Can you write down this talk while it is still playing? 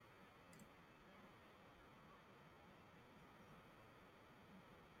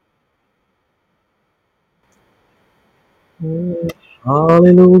Mm.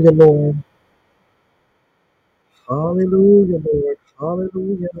 Hallelujah, Lord. Hallelujah, Lord.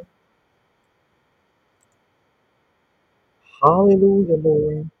 Hallelujah. Hallelujah,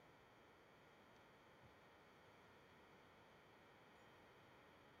 Lord.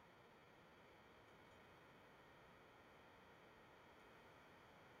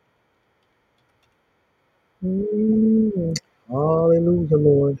 Mm. Hallelujah,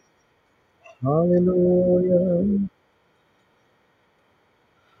 Lord. Hallelujah.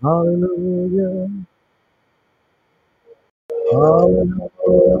 Hallelujah.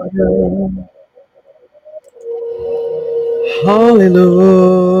 Hallelujah.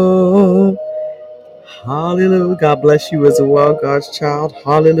 Hallelujah. Hallelujah. God bless you as well, God's child.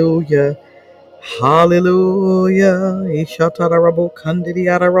 Hallelujah. Hallelujah. Ishatarabo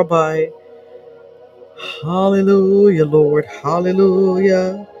kandidiyara rabbi. Hallelujah, Lord.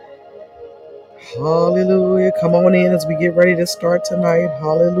 Hallelujah. Hallelujah. Come on in as we get ready to start tonight.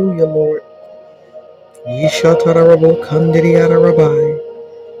 Hallelujah, Lord. Ishatarabo kandidiyara rabbi.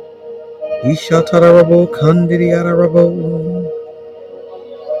 Ishatarabo kandidiyara rabbi.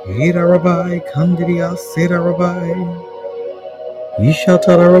 Ira rabbi kandidiya sera rabbi.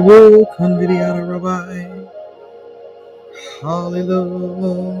 Ishatarabo kandidiyara rabbi.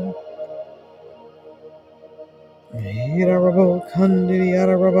 Hallelujah. Irarabo kandiri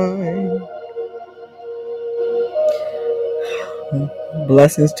arabai.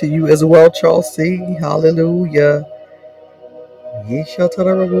 Blessings to you as well, Charles C. Hallelujah.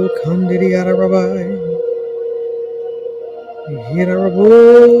 Yeshatarabo kandiri arabai. Irarabo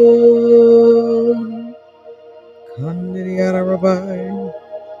kandiri arabai.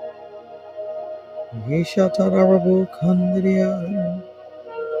 Yeshatarabo kandiri arabai.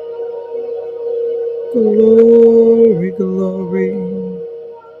 Glory, glory,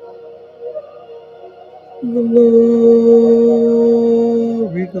 glory,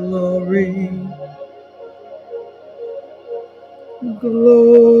 glory. Glory,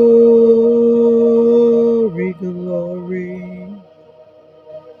 glory.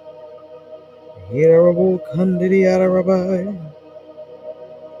 Yerabo Kandidi Arabai.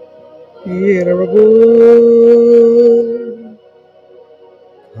 Yerabo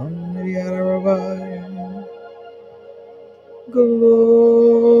Kandidi Arabai. Glory,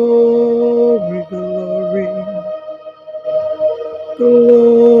 glory.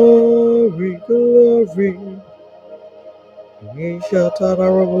 Glory, glory.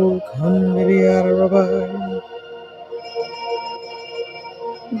 Yeshatarabo Kandidi Arabai.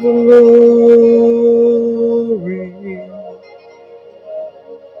 Glory.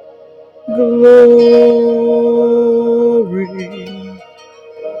 Glory.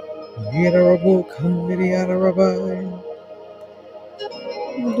 Yedarabo kandiri yadarabai.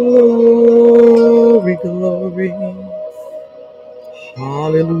 Glory, glory.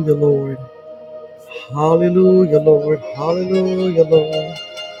 Hallelujah, Lord. Hallelujah, Lord. Hallelujah, Lord.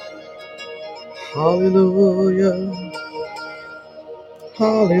 Hallelujah.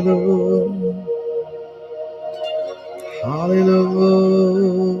 Hallelujah. Hallelujah.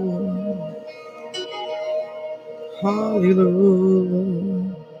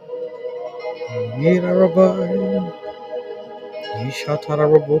 Hallelujah. Yedarabai.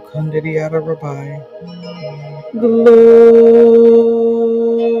 Yeshatarabo kandiri yadarabai. Glory,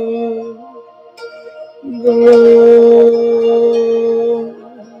 glory,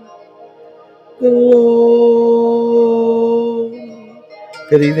 glory.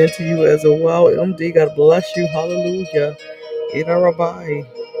 Good evening to you as well, MD. God bless you. Hallelujah. Ida Rabbi.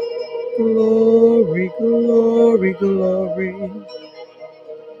 Glory, glory, glory.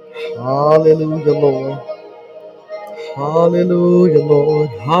 Hallelujah, Lord. Hallelujah, Lord.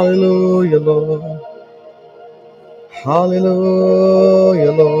 Hallelujah, Lord.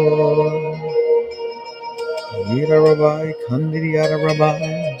 Hallelujah, Lord. Ida Rabbi. Kandidi Ida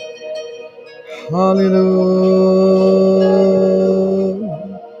Rabbi. Hallelujah.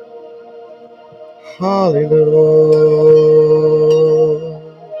 Hallelujah.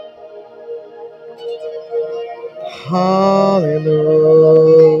 Hallelujah.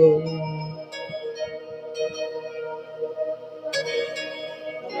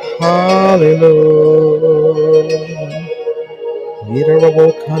 Hallelujah. Yidarabo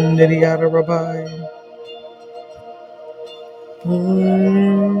kandiri yadarabai.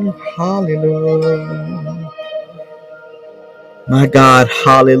 Hallelujah. My God,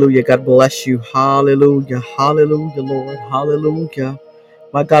 hallelujah. God bless you. Hallelujah. Hallelujah, Lord. Hallelujah.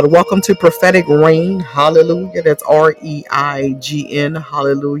 My God, welcome to Prophetic Rain. Hallelujah. That's REIGN.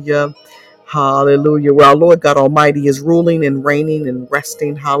 Hallelujah. Hallelujah. Where our Lord God Almighty is ruling and reigning and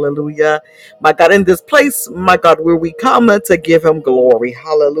resting. Hallelujah. My God, in this place, my God, where we come to give him glory.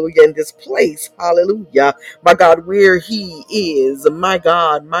 Hallelujah. In this place, hallelujah. My God, where he is, my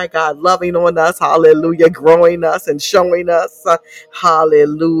God, loving on us. Hallelujah. Growing us and showing us.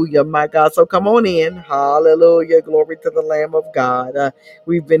 Hallelujah, my God. So come on in. Hallelujah. Glory to the Lamb of God.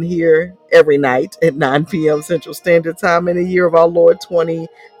 We've been here every night at 9 p.m. Central Standard Time in the year of our Lord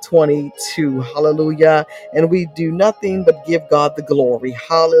 2022. Hallelujah. And we do nothing but give God the glory.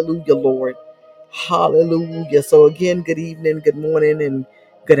 Hallelujah, Lord. Hallelujah. So again, good evening, good morning, and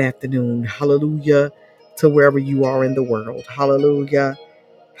good afternoon. Hallelujah to wherever you are in the world. Hallelujah.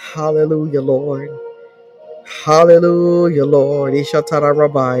 Hallelujah, Lord. Hallelujah, Lord. Ishatara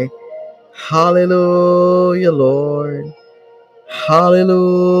Rabbi. Hallelujah, Lord.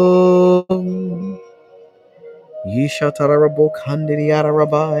 Hallelujah. Yishatara Rabbo Kandidiyara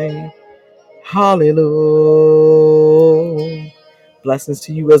Rabbi. Hallelujah. Blessings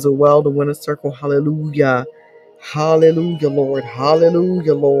to you as well, the winner circle. Hallelujah. Hallelujah, Lord.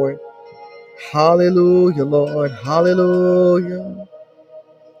 Hallelujah, Lord. Hallelujah, Lord. Hallelujah.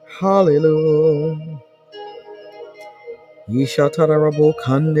 Hallelujah. Yishatara Rabbo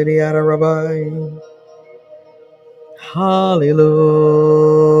Kandidiyara Rabbi. Hallelujah.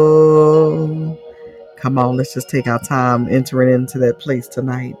 Come on, let's just take our time entering into that place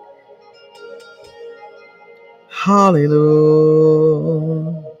tonight. Hallelujah.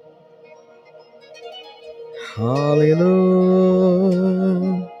 Hallelujah.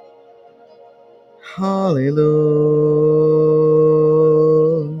 Hallelujah.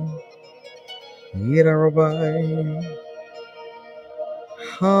 Yirabai.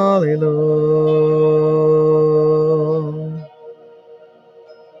 Hallelujah.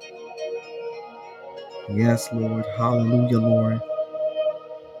 Yes, Lord. Hallelujah, Lord.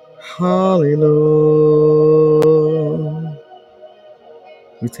 Hallelujah.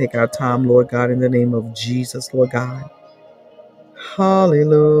 We take our time, Lord God, in the name of Jesus, Lord God. Hallelujah.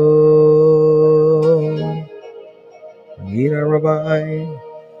 Yira Rabbi.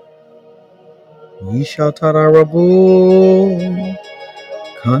 Yishatara Rabu.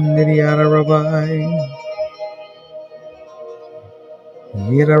 Kandiriara Rabbi.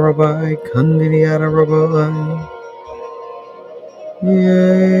 Yira Rabbi. Kandiriara Rabbi. Yeah.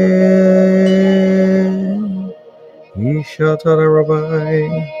 Yishatara Rabbi.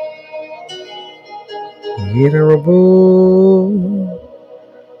 Yira Rabu.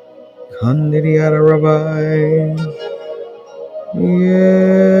 Kandiriara Rabbi.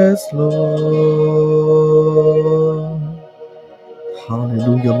 Yes, Lord.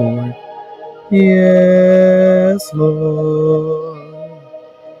 Hallelujah, Lord. Yes, Lord.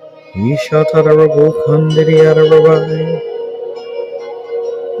 Ishatarabu Kandiriarabai.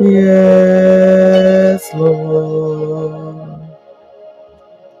 Yes, Lord.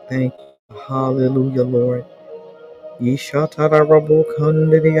 Thank you. Hallelujah, Lord. Ishatarabu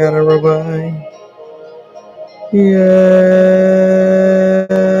Kandiriarabai. Yes,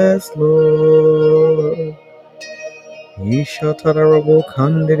 Lord. Ishatarabu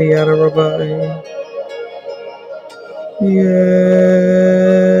Kandiriarabai. Yes.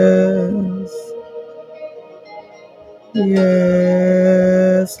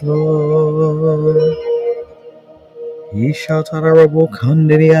 Yes, Lord. Ishatarabu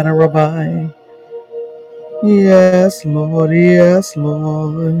Kandiriarabai. Yes, Lord. Yes,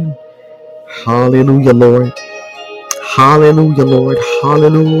 Lord. Hallelujah, Lord. Hallelujah, Lord.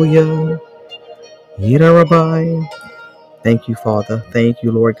 Hallelujah. Yidarabai. Thank you, Father. Thank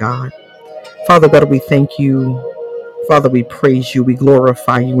you, Lord God. Father God, we thank you. Father, we praise you, we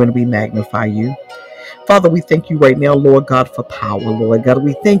glorify you, and we magnify you. Father, we thank you right now, Lord God, for power, Lord God.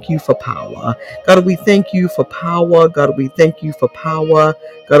 We thank you for power. God, we thank you for power. God, we thank you for power.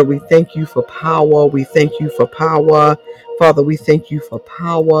 God, we thank you for power. We thank you for power. Father, we thank you for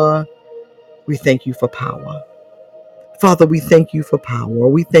power. We thank you for power. Father, we thank you for power.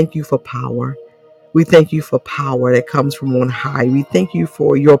 We thank you for power. We thank you for power that comes from on high. We thank you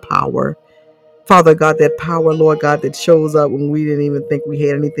for your power. Father God, that power, Lord God, that shows up when we didn't even think we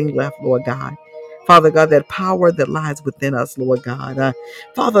had anything left, Lord God. Father God, that power that lies within us, Lord God.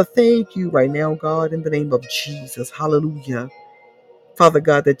 Father, thank you right now, God, in the name of Jesus. Hallelujah. Father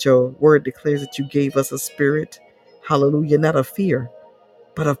God, that your word declares that you gave us a spirit, hallelujah, not of fear,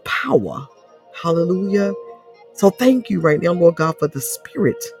 but of power. Hallelujah. So thank you right now, Lord God, for the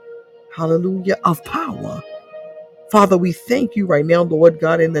spirit, hallelujah, of power. Father, we thank you right now, Lord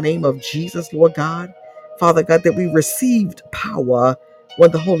God, in the name of Jesus, Lord God. Father God, that we received power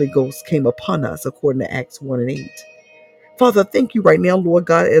when the Holy Ghost came upon us, according to Acts 1 and 8. Father, thank you right now, Lord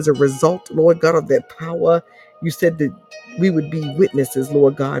God, as a result, Lord God, of that power. You said that we would be witnesses,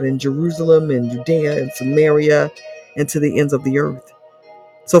 Lord God, in Jerusalem and Judea and Samaria and to the ends of the earth.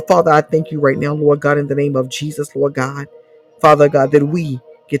 So, Father, I thank you right now, Lord God, in the name of Jesus, Lord God. Father God, that we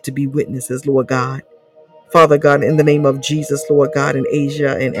get to be witnesses, Lord God. Father God, in the name of Jesus, Lord God, in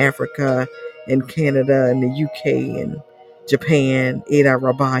Asia and Africa and Canada and the UK and Japan, Ada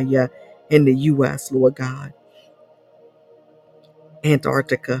Rabaya, in the US, Lord God,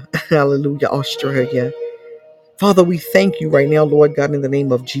 Antarctica, hallelujah, Australia. Father, we thank you right now, Lord God, in the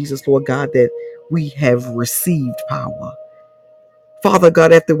name of Jesus, Lord God, that we have received power. Father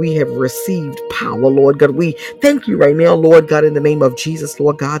God, after we have received power, Lord God, we thank you right now, Lord God, in the name of Jesus,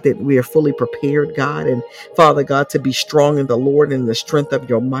 Lord God, that we are fully prepared, God, and Father God, to be strong in the Lord and the strength of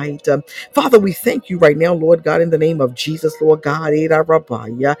your might. Father, we thank you right now, Lord God, in the name of Jesus, Lord God,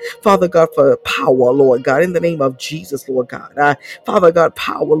 Father God, for power, Lord God, in the name of Jesus, Lord God. Father God,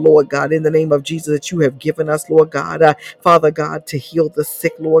 power, Lord God, in the name of Jesus, that you have given us, Lord God, Father God, to heal the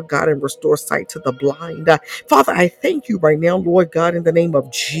sick, Lord God, and restore sight to the blind. Father, I thank you right now, Lord God, in the name of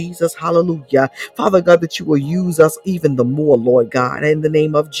Jesus. Hallelujah. Father God, that you will use us even the more, Lord God, in the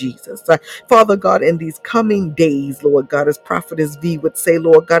name of Jesus. Father God, in these coming days, Lord God, as Prophetess V would say,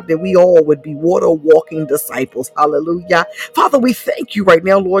 Lord God, that we all would be water walking disciples. Hallelujah. Father, we thank you right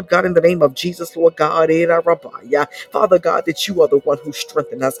now, Lord God, in the name of Jesus, Lord God. Father God, that you are the one who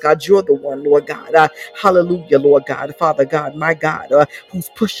strengthened us. God, you're the one, Lord God. Hallelujah, Lord God. Father God, my God, who's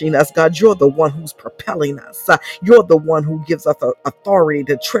pushing us. God, you're the one who's propelling us. You're the one who gives us authority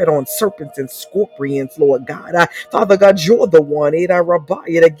to tread on serpents and scorpions, Lord God. Father God, you're the one,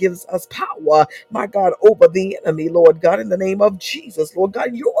 that gives us power, my God, over the enemy, Lord God, in the name of Jesus. Lord God,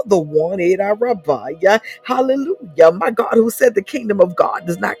 you're the one, hallelujah, my God, who said the kingdom of God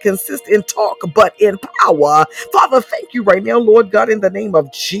does not consist in talk, but in power. Father, thank you right now, Lord God, in the name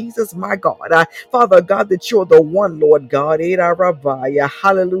of Jesus, my God. Father God, that you're the one, Lord God,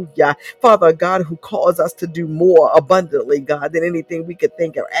 hallelujah. Father God, who calls us to do more abundantly, God, than anything we could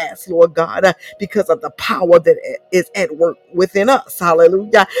think or ask, Lord God, because of the power that is at work within us.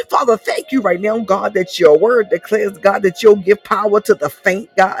 Hallelujah. Father, thank you right now, God, that your word declares, God, that you'll give power to the faint,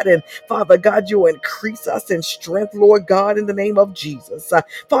 God, and Father God, you'll increase us in strength, Lord God, in the name of Jesus.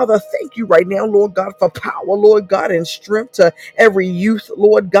 Father, thank you right now, Lord God, for power, Lord God, and strength to every youth,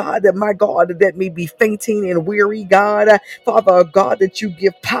 Lord God, that my God, that may be fainting and weary, God. Father God, that you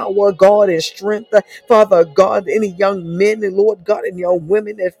give power, God, and strength. Father God, any young men and Lord God, and young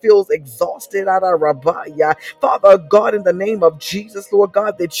women that feels exhausted out of Rabbiah. Father God, in the name of Jesus, Lord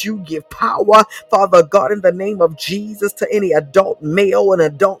God, that you give power. Father God, in the name of Jesus, to any adult male and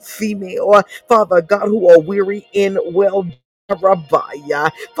adult female, Father God, who are weary in well. Rabbiah.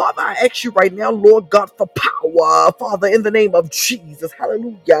 Father, I ask you right now, Lord God, for power. Father, in the name of Jesus,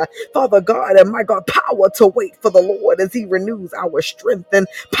 hallelujah. Father God, and my God, power to wait for the Lord as He renews our strength, and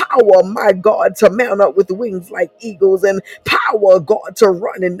power, my God, to mount up with wings like eagles, and power, God, to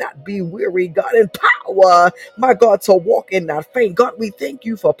run and not be weary, God, and power, my God, to walk and not faint. God, we thank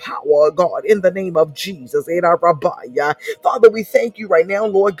you for power, God, in the name of Jesus. Father, we thank you right now,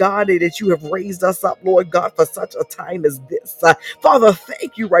 Lord God, that you have raised us up, Lord God, for such a time as this. Father,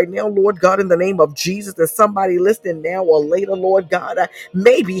 thank you right now, Lord God, in the name of Jesus, that somebody listening now or later, Lord God,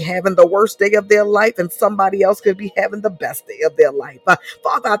 may be having the worst day of their life, and somebody else could be having the best day of their life.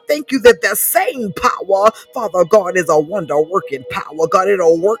 Father, I thank you that the same power, Father God, is a wonder working power. God,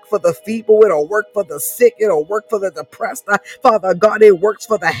 it'll work for the feeble, it'll work for the sick, it'll work for the depressed. Father God, it works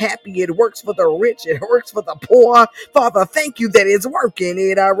for the happy, it works for the rich, it works for the poor. Father, thank you that it's working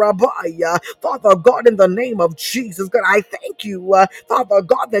in our Rabbiah. Father God, in the name of Jesus, God, I thank you, Father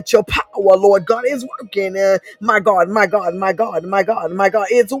God, that your power, Lord God, is working. My God, my God, my God, my God, my God,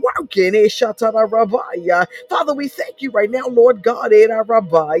 it's working. Rabbiah. Father, we thank you right now, Lord God, in our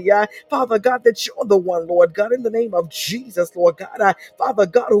Rabbiah. Father God, that you're the one, Lord God, in the name of Jesus, Lord God. Father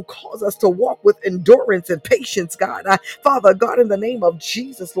God, who calls us to walk with endurance and patience, God. Father God, in the name of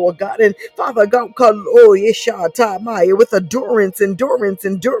Jesus, Lord God. And Father God, with endurance,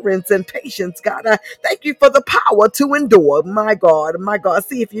 and patience, God. Thank you for the power to endure. My God, my God.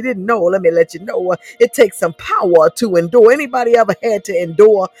 See, if you didn't know, let me let you know. It takes some power to endure. Anybody ever had to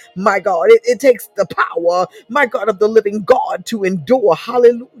endure? My God, it takes the power, my God, of the living God to endure.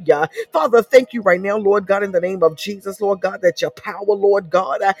 Hallelujah. Father, thank you right now, Lord God, in the name of Jesus, Lord God, that your power, Lord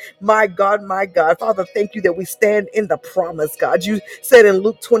God, my God, my God. Father, thank you that we stand in the promise, God. You said in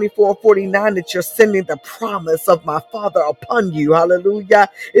Luke 24:49 that you're sending the promise of my Father upon you. Hallelujah.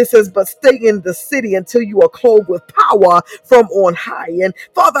 It says, but stay in the city until you are clothed with power from on high. And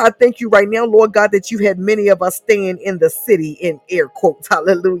Father, I thank you right now, Lord God, that you had many of us staying in the city in air quotes.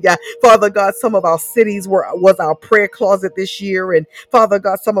 Hallelujah. Father God, some of our cities was our prayer closet this year. And Father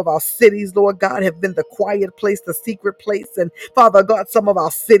God, some of our cities, Lord God, have been the quiet place, the secret place. And Father God, some of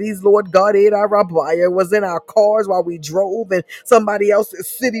our cities, Lord God, was in our cars while we drove, and somebody else's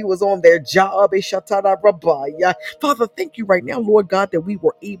city was on their job. Father, thank you right now, Lord God, that we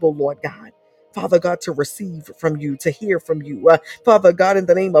were able, Lord God, Father God, to receive from you, to hear from you. Father God, in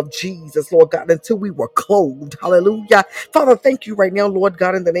the name of Jesus, Lord God, until we were clothed. Hallelujah. Father, thank you right now, Lord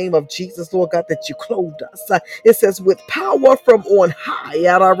God, in the name of Jesus, Lord God, that you clothed us. It says, with power from on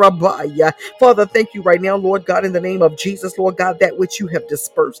high. Father, thank you right now, Lord God, in the name of Jesus, Lord God, that which you have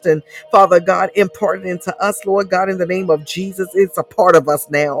dispersed and Father God, imparted into us, Lord God, in the name of Jesus. It's a part of us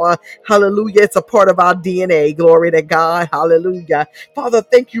now. Hallelujah. It's a part of our DNA. Glory to God. Hallelujah. Father,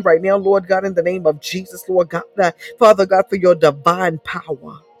 thank you right now, Lord God, in the name of Jesus, Lord God. Father God, for your divine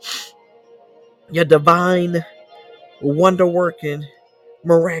power, your divine, wonder working,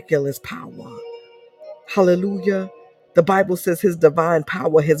 miraculous power. Hallelujah. The Bible says his divine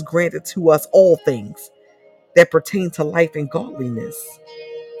power has granted to us all things that pertain to life and godliness.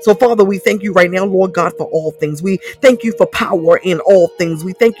 So, Father, we thank you right now, Lord God, for all things. We thank you for power in all things.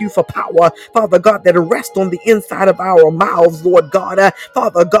 We thank you for power, Father God, that rests on the inside of our mouths, Lord God.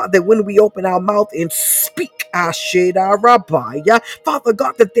 Father God, that when we open our mouth and speak, Father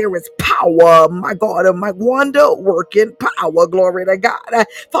God, that there is power, my God, and my wonder working power. Glory to God.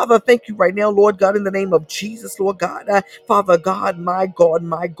 Father, thank you right now, Lord God, in the name of Jesus, Lord God. Father God, my God,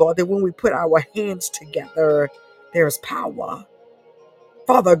 that when we put our hands together, there is power.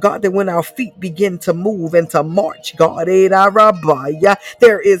 Father God, that when our feet begin to move and to march, God,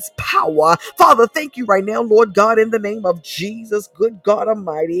 there is power. Father, thank you right now, Lord God, in the name of Jesus, good God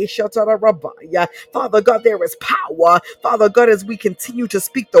Almighty. Father God, there is power. Father God, as we continue to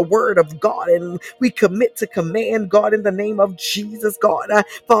speak the word of God and we commit to command, God, in the name of Jesus, God.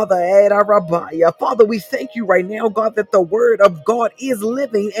 Father, we thank you right now, God, that the word of God is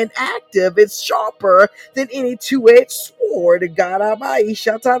living and active. It's sharper than any two-edged sword. God,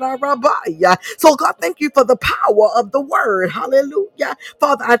 so God, thank you for the power of the word. Hallelujah.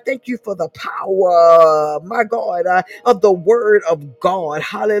 Father, I thank you for the power, my God, of the word of God.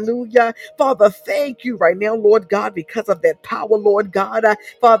 Hallelujah. Father, thank you right now, Lord God, because of that power, Lord God.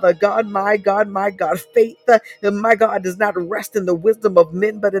 Father God, my God, faith, my God, does not rest in the wisdom of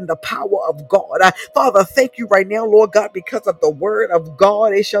men, but in the power of God. Father, thank you right now, Lord God, because of the word of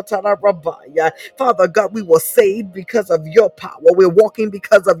God. Father God, we were saved because of your power. We're walking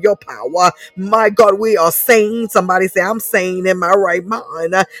because of your power. My God, we are sane. Somebody say, I'm sane in my right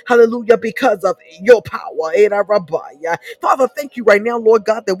mind. Hallelujah, because of your power. Father, thank you right now, Lord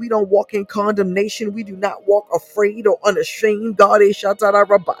God, that we don't walk in condemnation. We do not walk afraid or unashamed. God,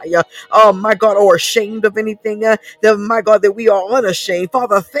 oh my God, or ashamed of anything. That my God, that we are unashamed.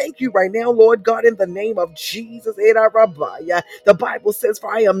 Father, thank you right now, Lord God, in the name of Jesus. The Bible says,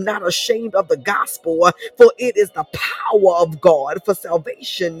 for I am not ashamed of the gospel, for it is the power of God for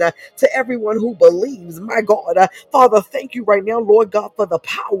salvation to everyone who believes. My God, Father, thank you right now, Lord God, for the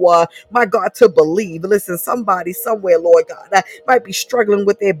power, my God, to believe. Listen, somebody somewhere, Lord God, might be struggling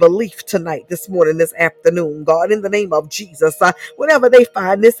with their belief tonight, this morning, this afternoon. God, in the name of Jesus, whenever they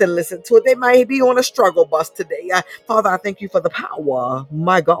find this and listen to it, they might be on a struggle bus today. Father, I thank you for the power,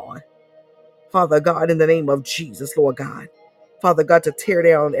 my God. Father God, in the name of Jesus, Lord God. Father God, to tear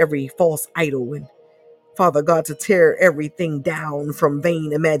down every false idol, and Father God, to tear everything down from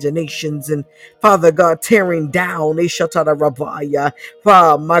vain imaginations, and Father God, tearing down Ishatada Rabaya,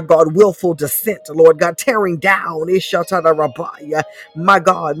 my God, willful dissent, Lord God, tearing down Ishatada Rabaya, my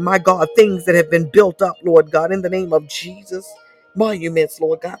God, things that have been built up, Lord God, in the name of Jesus, monuments,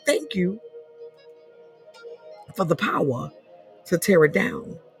 Lord God, thank you for the power to tear it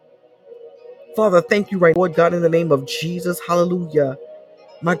down. Father, thank you right, Lord God, in the name of Jesus, hallelujah,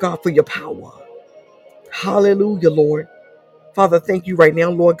 my God, for your power, hallelujah, Lord. Father, thank you right now,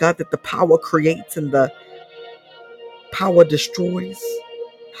 Lord God, that the power creates and the power destroys.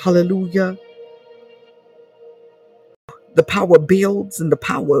 Hallelujah. The power builds and the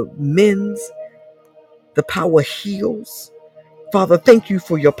power mends. The power heals. Father, thank you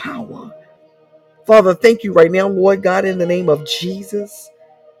for your power. Father, thank you right now, Lord God, in the name of Jesus.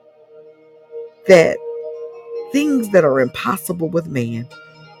 that things that are impossible with man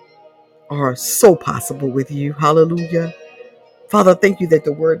are so possible with you. Hallelujah. Father, thank you that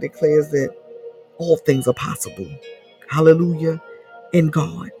the word declares that all things are possible. Hallelujah. In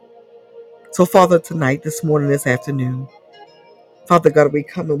God. So, Father, tonight, this morning, this afternoon, Father God, we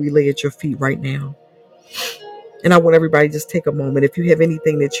come and we lay at your feet right now. And I want everybody to just take a moment. If you have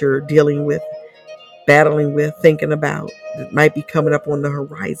anything that you're dealing with, battling with, thinking about, that might be coming up on the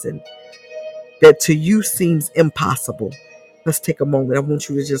horizon, that to you seems impossible, let's take a moment. I want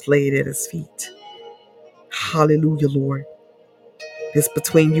you to just lay it at his feet. Hallelujah, Lord. This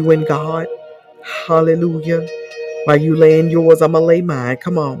between you and God. Hallelujah. While you lay in yours, I'm going to lay mine.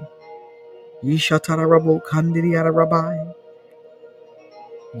 Come on. Yishatara Rabu Kandiria Rabbi.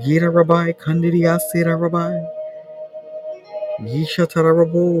 Yira Rabbi Kandiria Sira Rabbi. Yishatara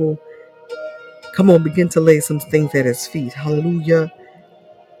Rabu. Come on, begin to lay some things at his feet. Hallelujah.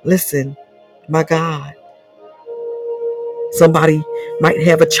 Listen, my God. Somebody might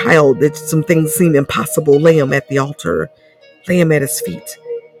have a child that some things seem impossible. Lay him at the altar. Lay him at his feet.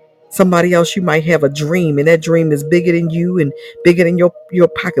 Somebody else, you might have a dream, and that dream is bigger than you and bigger than your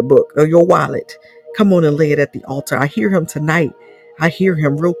pocketbook or your wallet. Come on and lay it at the altar. I hear him tonight. I hear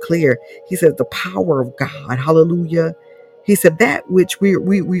him real clear. He says the power of God. Hallelujah. He said that which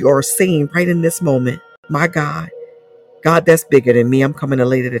we are seeing right in this moment. My God. God, that's bigger than me. I'm coming to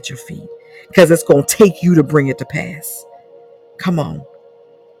lay it at your feet because it's going to take you to bring it to pass. Come on.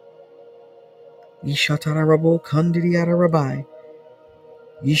 Yishatarabo kandidiyara rabbi.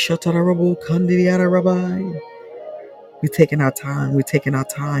 Yishatarabo kandidiyara rabbi. We're taking our time. We're taking our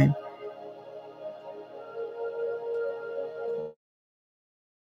time.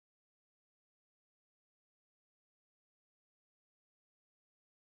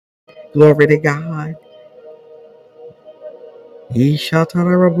 Glory to God.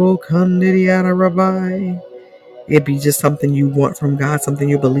 Yishatarabo kandidiyara rabbi. It be just something you want from God, something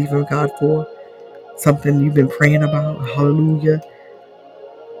you believe in God for, something you've been praying about. Hallelujah.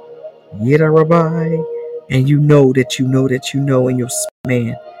 Yida rabbi. And you know that you know that you know in your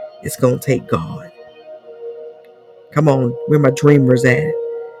man, it's going to take God. Come on, where my dreamers at?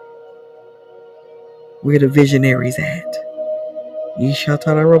 Where the visionaries at?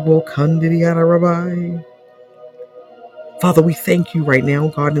 Yishatarabo kandidiyara rabbi. Father, we thank you right now,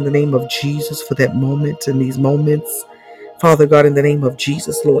 God, in the name of Jesus for that moment and these moments. Father God, in the name of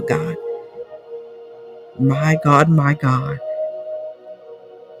Jesus, Lord God. My God, my God,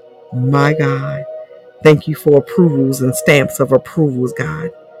 my God. Thank you for approvals and stamps of approvals,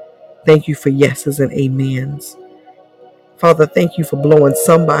 God. Thank you for yeses and amens. Father, thank you for blowing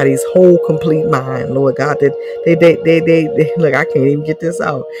somebody's whole complete mind, Lord God, that they look, I can't even get this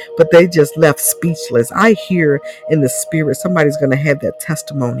out, but they just left speechless. I hear in the spirit, somebody's going to have that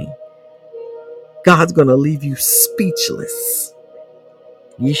testimony. God's going to leave you speechless.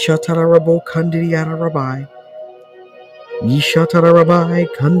 Yishatarabo kandidiyara rabbi. Yishatarabai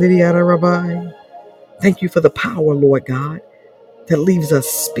kandidiyara rabbi. Thank you for the power, Lord God, that leaves us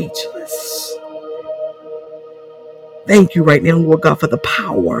speechless. Thank you right now, Lord God, for the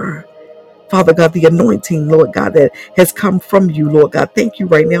power. Father God, the anointing, Lord God, that has come from you, Lord God. Thank you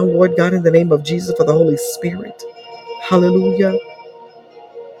right now, Lord God, in the name of Jesus for the Holy Spirit. Hallelujah.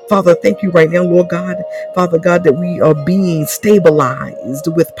 Father, thank you right now, Lord God, Father God, that we are being stabilized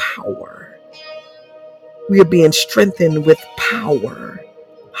with power. We are being strengthened with power.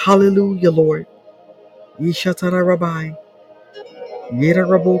 Hallelujah, Lord. Yishatara Rabbi.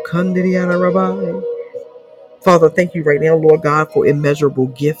 Yirarabo Kandidiyara Rabbi. Father, thank you right now, Lord God, for immeasurable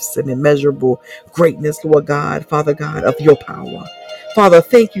gifts and immeasurable greatness, Lord God, Father God, of your power. Father,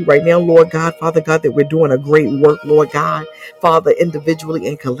 thank you right now, Lord God, Father God, that we're doing a great work, Lord God, Father, individually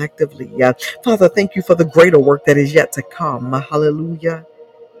and collectively. Yeah. Father, thank you for the greater work that is yet to come. Hallelujah.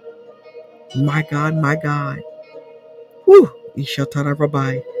 My God, my God. Whew. Ishatara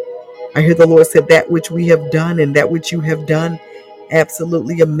Rabbi. I hear the Lord said that which we have done and that which you have done,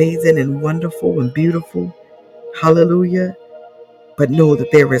 absolutely amazing and wonderful and beautiful. Hallelujah. But know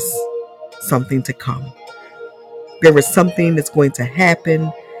that there is something to come. There is something that's going to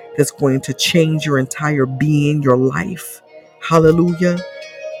happen that's going to change your entire being, your life. Hallelujah.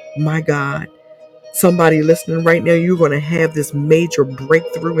 My God. Somebody listening right now, you're going to have this major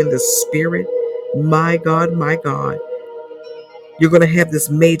breakthrough in the spirit. My God, my God. You're going to have this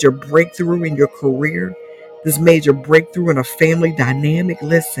major breakthrough in your career, this major breakthrough in a family dynamic.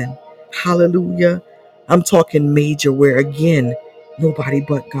 Listen, hallelujah. I'm talking major where, again, nobody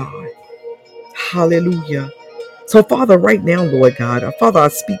but God. Hallelujah. So, Father, right now, Lord God, Father, I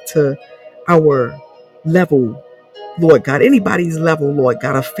speak to our level, Lord God, anybody's level, Lord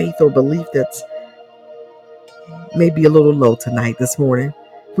God, of faith or belief that's may be a little low tonight, this morning.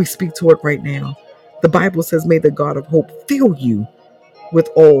 We speak to it right now. The Bible says, may the God of hope fill you with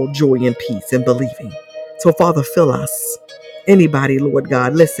all joy and peace in believing. So, Father, fill us. Anybody, Lord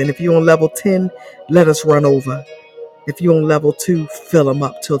God, listen, if you're on level 10, let us run over. If you're on level 2, fill them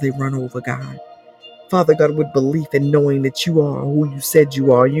up till they run over, God. Father God, with belief and knowing that you are who you said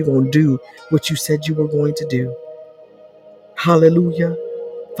you are, you're going to do what you said you were going to do. Hallelujah.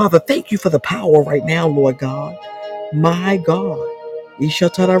 Father, thank you for the power right now, Lord God. My God.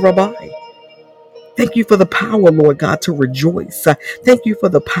 Ishatara Rabbi. Thank you for the power, Lord God, to rejoice. Thank you for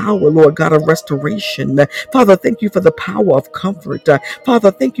the power, Lord God, of restoration. Father, thank you for the power of comfort. Father,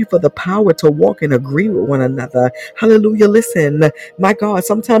 thank you for the power to walk and agree with one another. Hallelujah. Listen, my God,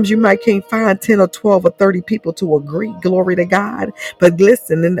 sometimes you might can't find 10 or 12 or 30 people to agree. Glory to God. But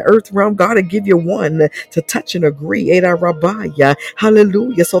listen, in the earth realm, God will give you one to touch and agree. Ada Rabbiah.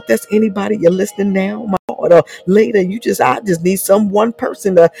 Hallelujah. So if there's anybody you're listening now, my God, or later, I just need some one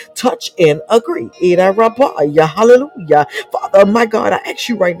person to touch and agree. Ida Rabbiah. Hallelujah. Father, my God, I ask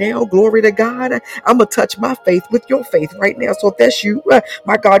you right now, glory to God. I'm going to touch my faith with your faith right now. So if that's you,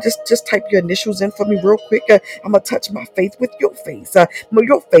 my God, just type your initials in for me real quick. I'm going to touch my faith with your faith.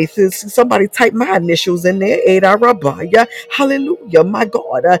 Your faith is somebody type my initials in there. Ida Rabbiah. Hallelujah. My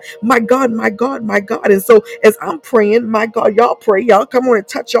God, my God, my God, my God. And so as I'm praying, my God, y'all pray. Y'all come on and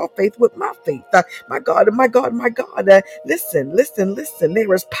touch your faith with my faith. My God, my God, my God. Listen, listen, listen.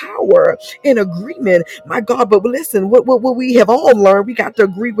 There is power in agreement, my God. But listen, what we have all learned, we got to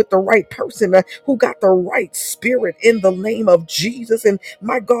agree with the right person who got the right spirit in the name of Jesus. And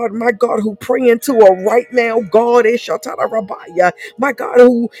my God, who praying to a right now God, Eshatara Rabbiah, my God,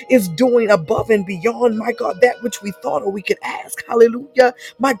 who is doing above and beyond, my God, that which we thought or we could ask. Hallelujah,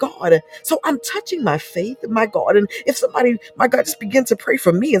 my God. So I'm touching my faith, my God. And if somebody, my God, just begin to pray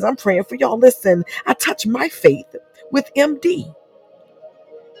for me as I'm praying for y'all, listen, I touch my faith with MD.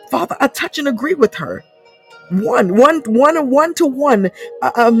 Father, I touch and agree with her. One to one,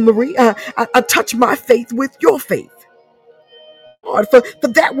 Marie. I touch my faith with your faith, God, for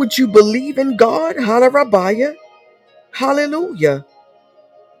that which you believe in, God. Hallelujah, hallelujah,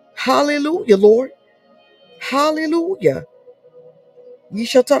 hallelujah, Lord, hallelujah.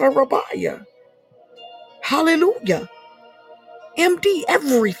 Yishatara Rabbiah, hallelujah. MD,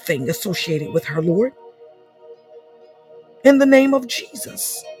 everything associated with her, Lord, in the name of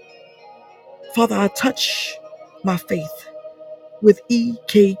Jesus. Father, I touch my faith with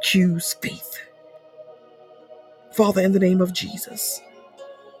EKQ's faith. Father, in the name of Jesus.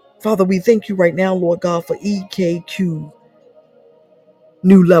 Father, we thank you right now, Lord God, for EKQ,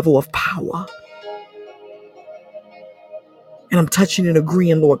 new level of power. And I'm touching and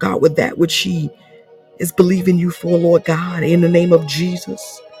agreeing, Lord God, with that which she is believing you for, Lord God, in the name of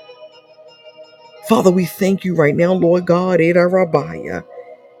Jesus. Father, we thank you right now, Lord God, Eda Rabbiah,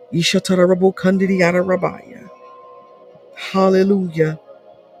 Ishatarabo Kandidiata Rabbiah. Hallelujah.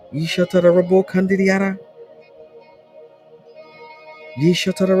 Ishatarabo Kandidiata.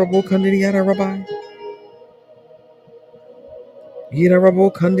 Ishatarabo Kandidiata Rabbi. Ida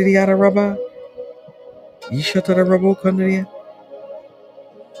Rabo Kandidiata Rabbi. Ishatarabo Kandidiata.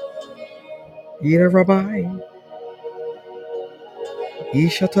 Ida Rabbi.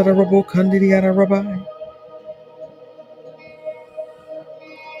 Ishatarabo Kandidiata Rabbi.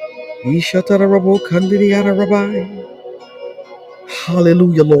 Ishatarabo Kandidiata Rabbi.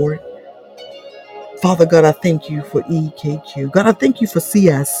 Hallelujah, Lord. Father God, I thank you for EKQ. God, I thank you for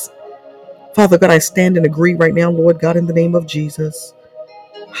CS. Father God, I stand and agree right now, Lord God, in the name of Jesus.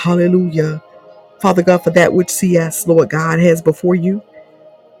 Hallelujah. Father God, for that which CS, Lord God, has before you.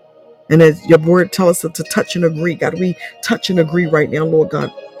 And as your word tells us to touch and agree, God, we touch and agree right now, Lord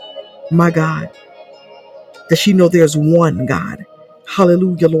God. My God, that she know there's one God.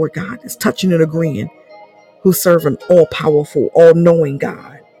 Hallelujah, Lord God, is touching and agreeing, who's serving all-powerful, all-knowing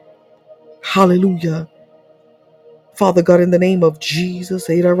God. Hallelujah. Father God, in the name of Jesus,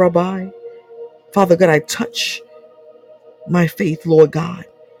 Ada Rabbi. Father God, I touch my faith, Lord God.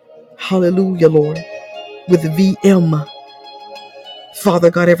 Hallelujah, Lord. With VM.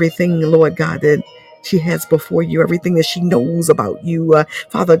 Father God, everything, Lord God, that she has before you, everything that she knows about you.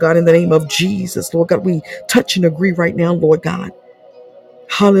 Father God, in the name of Jesus, Lord God, we touch and agree right now, Lord God.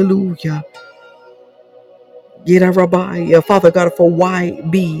 Hallelujah. Yeda Rabbi, Father God, for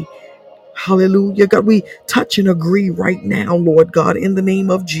YB. Hallelujah. God, we touch and agree right now, Lord God, in the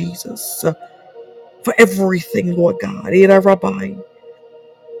name of Jesus. For everything, Lord God. Yeda Rabbi.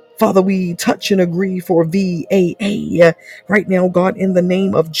 Father, we touch and agree for VAA right now, God, in the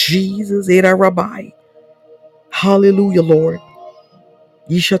name of Jesus. Yeda Rabbi. Hallelujah, Lord.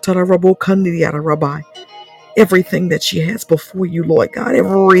 Yishatara Rabo Kandidiata Rabbi. everything that she has before you, Lord God,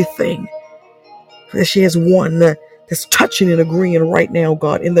 everything that she has won, that's touching and agreeing right now,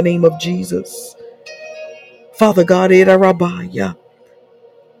 God, in the name of Jesus. Father God, Eda Rabaya,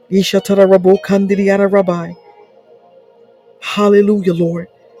 Ishatara Rabo Kandidiara Rabbi. Hallelujah, Lord.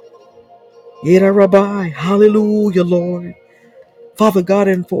 Eda Rabbi. Hallelujah, Lord. Father God,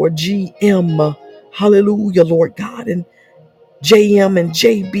 and for GM. Hallelujah, Lord God. And JM and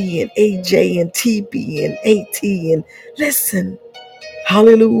JB and AJ and TB and AT and listen.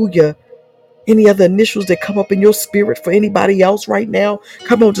 Hallelujah. Any other initials that come up in your spirit for anybody else right now?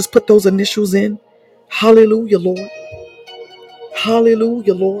 Come on, just put those initials in. Hallelujah, Lord.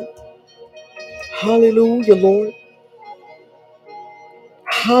 Hallelujah, Lord. Hallelujah, Lord.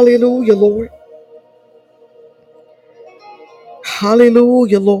 Hallelujah, Lord.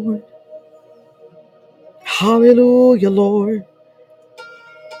 Hallelujah, Lord. Hallelujah, Lord.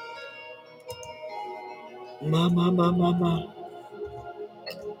 Ma, ma, ma, ma, ma.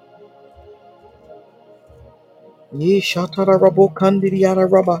 Yeshatara rabo kandidiyara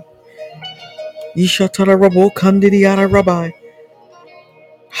rabbi. Yeshatara rabo kandidiyara rabbi.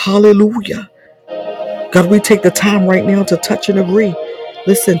 Hallelujah. God, we take the time right now to touch and agree.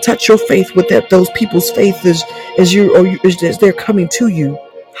 Listen, touch your faith with that those people's faith as they're coming to you.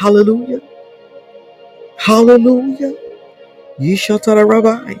 Hallelujah. Hallelujah. Yeshatara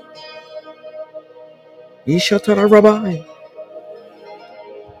rabbi. Yeshatara rabbi.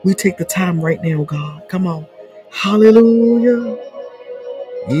 We take the time right now, God. Come on. Hallelujah.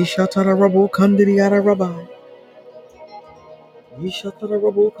 Yeshatara rabo kandidiyara rabbi. Yeshatara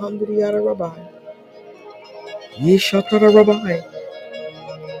rabo kandidiyara rabbi. Yeshatara rabbi.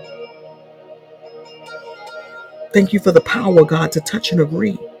 Thank you for the power, God, to touch and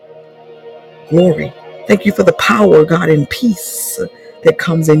agree. Glory. Thank you for the power, God, and peace that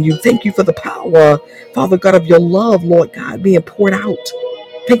comes in you. Thank you for the power, Father God, of your love, Lord God, being poured out.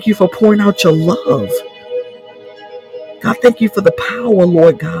 Thank you for pouring out your love. God, thank you for the power,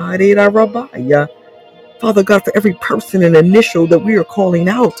 Lord God. Father God, for every person and initial that we are calling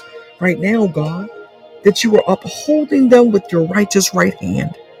out right now, God, that you are upholding them with your righteous right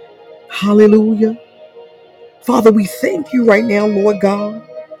hand. Hallelujah. Father, we thank you right now, Lord God.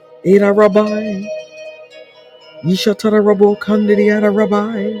 Eda Rabbi. Yishatara Rabo Kandidiyara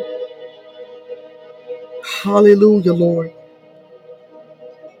Rabbi. Hallelujah, Lord.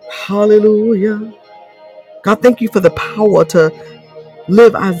 Hallelujah. God, thank you for the power to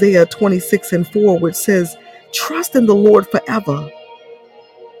live Isaiah 26:4, which says, trust in the Lord forever,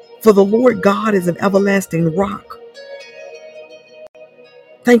 for the Lord God is an everlasting rock.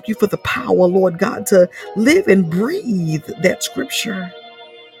 Thank you for the power, Lord God, to live and breathe that scripture,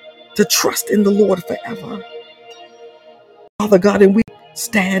 to trust in the Lord forever. Father God, and we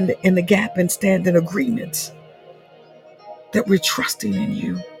stand in the gap and stand in agreement that we're trusting in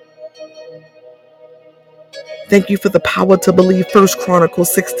you. Thank you for the power to believe 1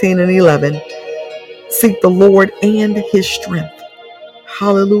 Chronicles 16:11. Seek the Lord and his strength.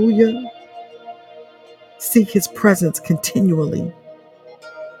 Hallelujah. Seek his presence continually.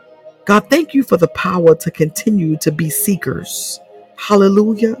 God, thank you for the power to continue to be seekers.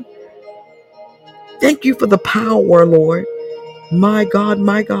 Hallelujah. Thank you for the power, Lord. My God,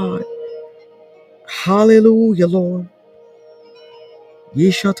 my God. Hallelujah, Lord.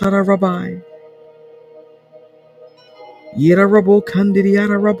 Yeshatara Rabbi. Yera Rabo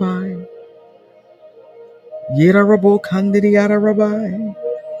Kandidiara Rabbi. Yera Rabo Kandidiara Rabbi.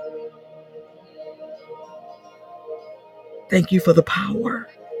 Thank you for the power.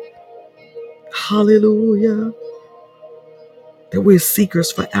 Hallelujah. That we're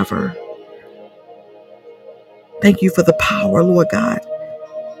seekers forever. Thank you for the power, Lord God,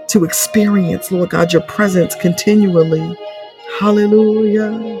 to experience, Lord God, your presence continually.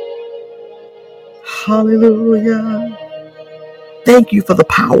 Hallelujah. Hallelujah. Thank you for the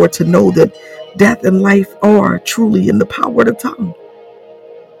power to know that death and life are truly in the power of the tongue.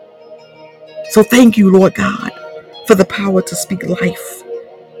 So thank you, Lord God, for the power to speak life.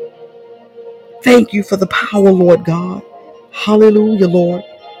 Thank you for the power, Lord God. Hallelujah, Lord.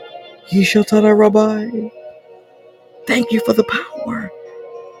 Yeshatara Rabbi. Thank you for the power.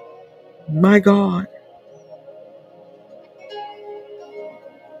 My God.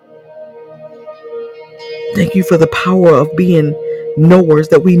 Thank you for the power of being knowers,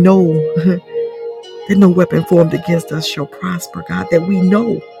 that we know that no weapon formed against us shall prosper, God, that we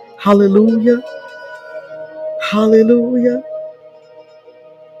know. Hallelujah. Hallelujah.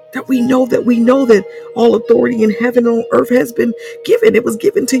 That we know that all authority in heaven and on earth has been given. It was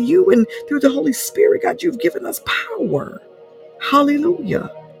given to you, and through the Holy Spirit, God, you've given us power. Hallelujah.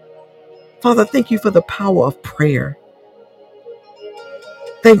 Father, thank you for the power of prayer.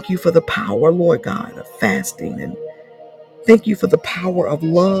 Thank you for the power, Lord God, of fasting. And thank you for the power of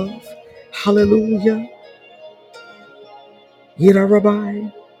love. Hallelujah. Yida Rabbi.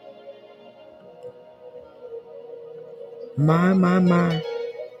 My.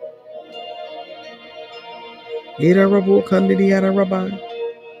 Yida Rabu Kandidi Yada Rabbi.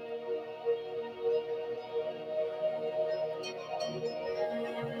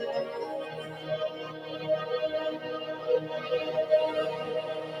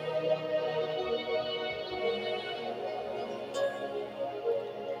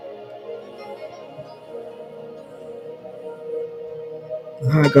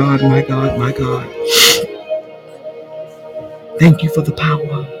 My God, my God, my God. Thank you for the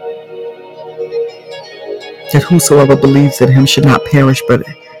power that whosoever believes in him should not perish but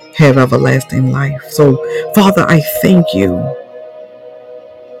have everlasting life. So, Father, I thank you.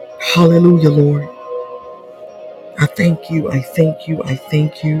 Hallelujah, Lord. I thank you. I thank you. I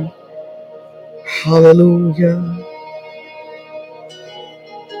thank you. Hallelujah.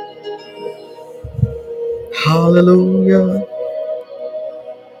 Hallelujah.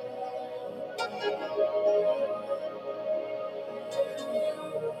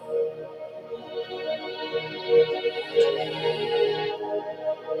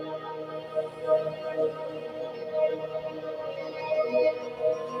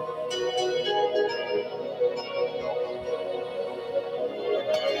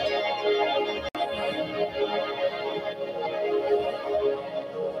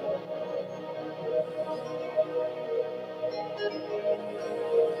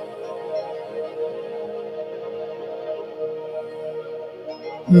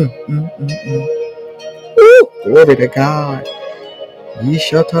 Mm. Woo! Glory to God.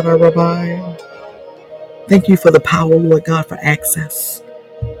 Yeshatara Rabbi. Thank you for the power, Lord God, for access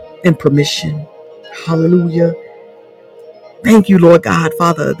and permission. Hallelujah. Thank you, Lord God,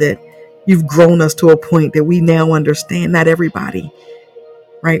 Father, that you've grown us to a point that we now understand not everybody,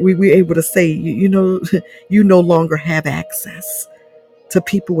 right? We're able to say, you know, you no longer have access to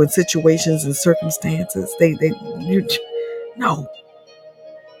people and situations and circumstances. No,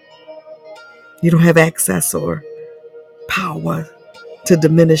 you don't have access or power to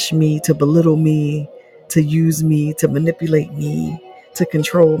diminish me, to belittle me, to use me, to manipulate me, to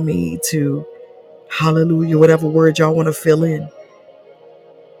control me, to hallelujah, whatever word y'all want to fill in.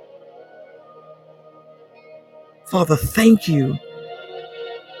 Father, thank you,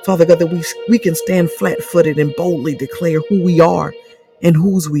 Father God, that we can stand flat-footed and boldly declare who we are and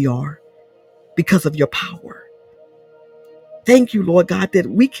whose we are because of your power. Thank you, Lord God, that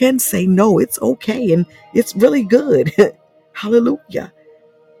we can say no, it's okay and it's really good. Hallelujah.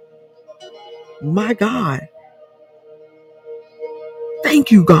 My God.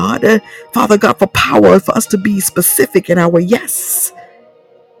 Thank you, God. Father God, for power for us to be specific in our yes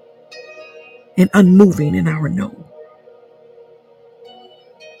and unmoving in our no.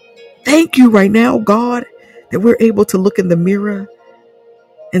 Thank you right now, God, that we're able to look in the mirror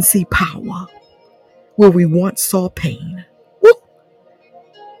and see power where we once saw pain. Woo!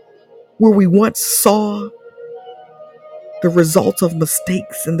 Where we once saw the results of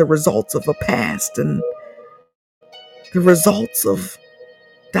mistakes and the results of a past and the results of ...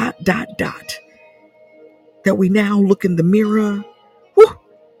 That we now look in the mirror, woo,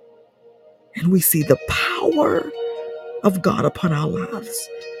 and we see the power of God upon our lives.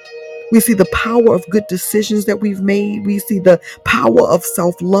 We see the power of good decisions that we've made. We see the power of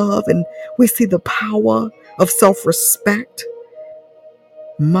self-love, and we see the power of self-respect.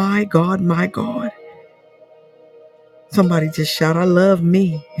 My God, my God. Somebody just shout, I love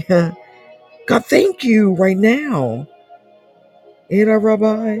me. God, thank you right now. Ira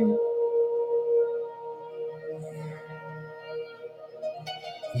Rabbi.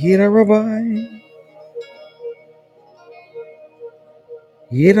 Ira Rabbi.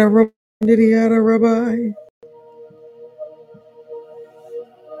 Ira Rabbi.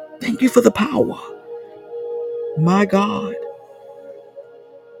 Thank you for the power. My God.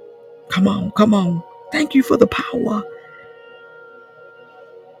 Come on, come on. Thank you for the power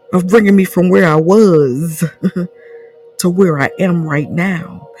of bringing me from where I was to where I am right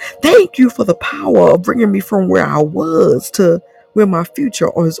now. Thank you for the power of bringing me from where I was to where my future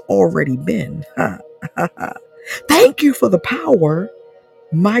has already been. Thank you for the power,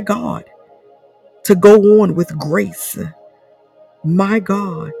 my God, to go on with grace. My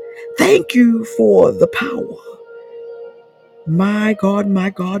God. Thank you for the power. My God, my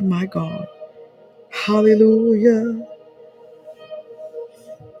God, my God. Hallelujah.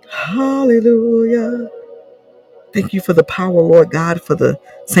 Hallelujah. Thank you for the power, Lord God, for the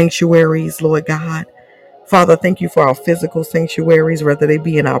sanctuaries, Lord God. Father, thank you for our physical sanctuaries, whether they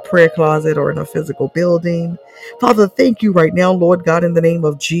be in our prayer closet or in a physical building. Father, thank you right now, Lord God, in the name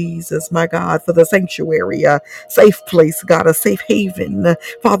of Jesus, my God, for the sanctuary, a safe place, God, a safe haven,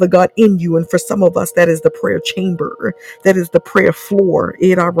 Father God, in you. And for some of us, that is the prayer chamber, that is the prayer floor.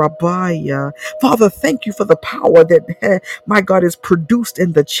 Ira Rabbiah. Father, thank you for the power that, my God, is produced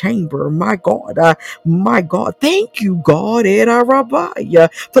in the chamber, my God. Thank you, God, Ira Rabbiah,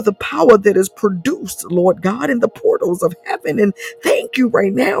 for the power that is produced, Lord God, in the portals of heaven. And thank you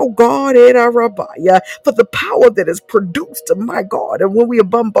right now, God, for the power that is produced, my God. And when we are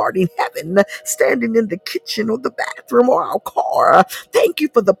bombarding heaven, standing in the kitchen or the bathroom or our car, thank you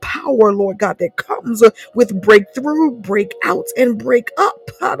for the power, Lord God, that comes with breakthrough, breakouts, and break up,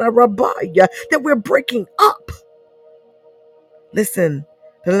 that we're breaking up. Listen,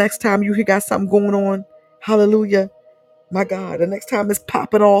 the next time you got something going on, hallelujah, my God, the next time it's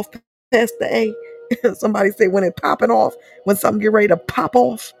popping off, Pastor A. Somebody say when it popping off, when something get ready to pop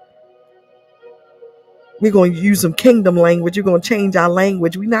off, we're going to use some kingdom language. We're going to change our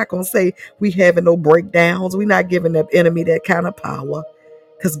language. We're not going to say we having no breakdowns. We're not giving the enemy that kind of power,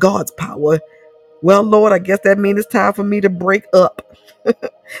 because God's power. Well, Lord, I guess that means it's time for me to break up.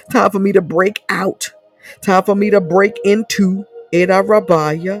 Time for me to break out. Time for me to break into Eda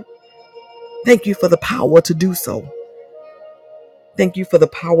Rabbiah. Thank you for the power to do so. Thank you for the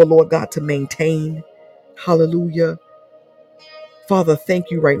power, Lord God, to maintain. Hallelujah. Father,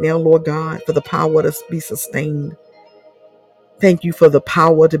 thank you right now, Lord God, for the power to be sustained. Thank you for the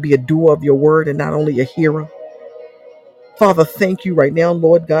power to be a doer of your word and not only a hearer. Father, thank you right now,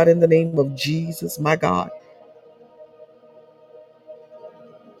 Lord God, in the name of Jesus, my God,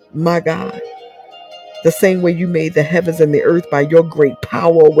 my God. The same way you made the heavens and the earth by your great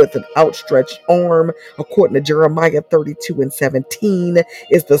power with an outstretched arm, according to Jeremiah 32:17,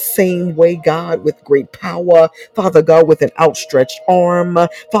 is the same way, God, with great power, Father God, with an outstretched arm.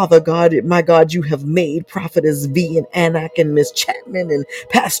 Father God, my God, you have made Prophetess V and Anak and Miss Chapman and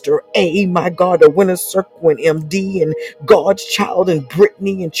Pastor A, my God, the Winner Circle and MD and God's Child and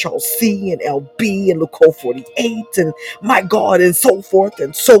Brittany and Charles C and LB and Luco 48 and my God, and so forth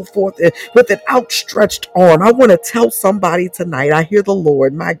and so forth, and with an outstretched arm. I want to tell somebody tonight, I hear the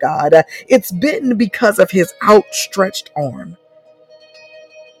Lord, my God, it's been because of his outstretched arm,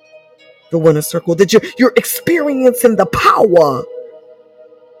 the Winner Circle, that you're experiencing the power,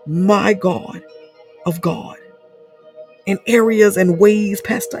 my God, of God in areas and ways,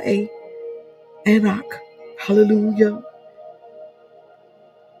 Pastor A, Enoch, hallelujah.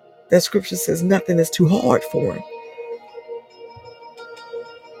 That scripture says nothing is too hard for him.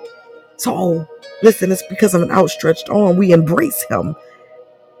 So, listen, it's because of an outstretched arm. We embrace him.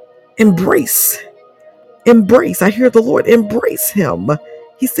 Embrace. I hear the Lord, embrace him.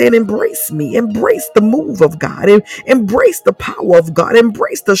 He said, embrace me, embrace the move of God, and embrace the power of God,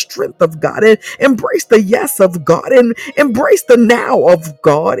 embrace the strength of God, and embrace the yes of God, and embrace the now of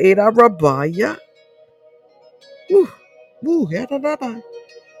God.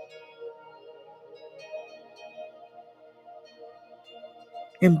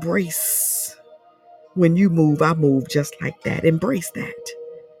 Embrace. When you move, I move just like that. Embrace that.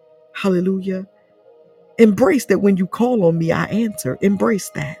 Hallelujah. Embrace that when you call on me, I answer. Embrace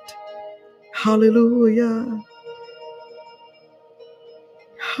that. Hallelujah.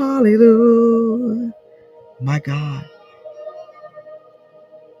 Hallelujah. My God.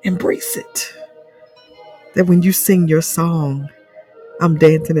 Embrace it. That when you sing your song, I'm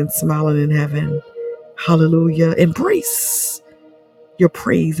dancing and smiling in heaven. Hallelujah. Embrace your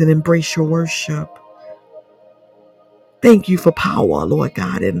praise and embrace your worship. Thank you for power, Lord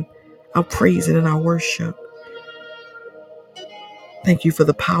God, and our praise and our worship. Thank you for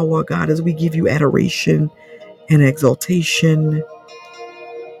the power, God, as we give you adoration and exaltation.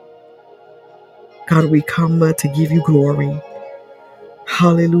 God, we come to give you glory.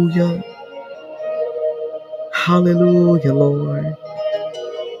 Hallelujah. Hallelujah, Lord.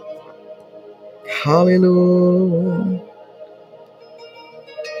 Hallelujah.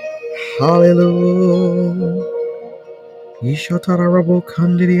 Hallelujah. Ishotarabo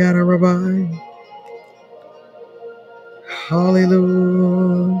Kandiriara Rabbi.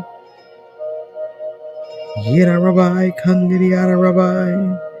 Hallelujah. Yera Rabbi Kandiriara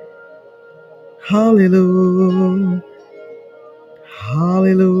Rabbi. Hallelujah.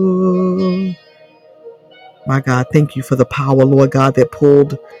 Hallelujah. My God, thank you for the power, Lord God, that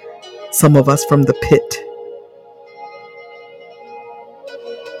pulled some of us from the pit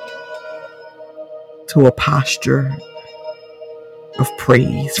to a posture of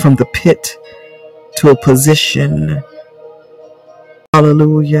praise, from the pit to a position,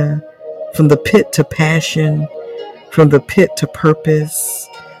 hallelujah, from the pit to passion, from the pit to purpose,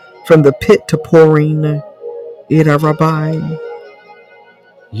 from the pit to pouring, Ira Rabbi,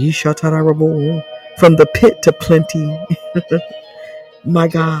 Yishatarabu, from the pit to plenty. My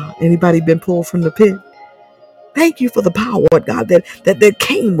God, anybody been pulled from the pit? Thank you for the power, God, that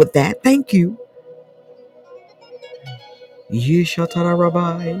came with that. Thank you.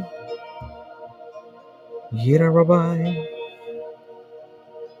 Yishatarabai, Yira Rabbi,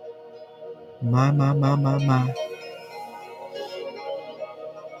 my.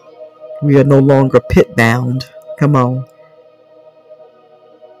 We are no longer pit bound. Come on.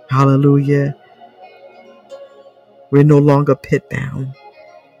 Hallelujah. We're no longer pit bound.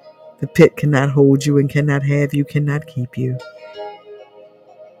 The pit cannot hold you and cannot have you, cannot keep you.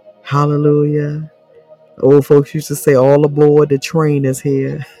 Hallelujah. Old folks used to say, all aboard, the train is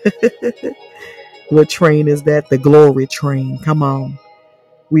here. What train is that? The glory train. Come on.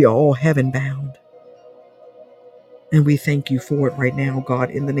 We are all heaven bound. And we thank you for it right now, God,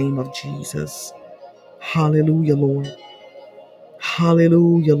 in the name of Jesus. Hallelujah, Lord.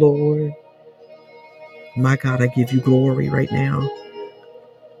 Hallelujah, Lord. My God, I give you glory right now.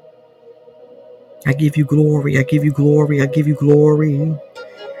 I give you glory. I give you glory. I give you glory.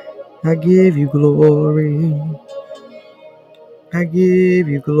 I give you glory. I give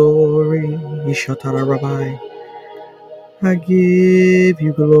you glory. Ishatara Rabbi. I give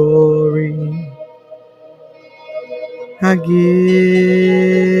you glory. I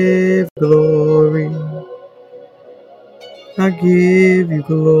give glory. I give you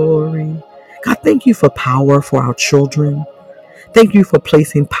glory. God, thank you for power for our children. Thank you for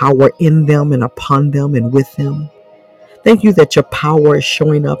placing power in them and upon them and with them. Thank you that your power is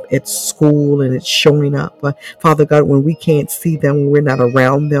showing up at school and it's showing up, Father God, when we can't see them, when we're not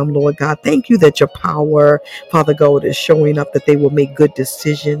around them, Lord God. Thank you that your power, Father God, is showing up, that they will make good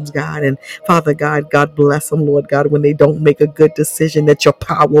decisions, God. And Father God, God bless them, Lord God, when they don't make a good decision, that your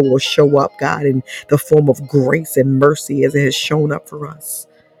power will show up, God, in the form of grace and mercy as it has shown up for us.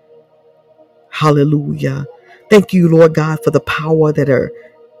 Hallelujah. Thank you, Lord God, for the power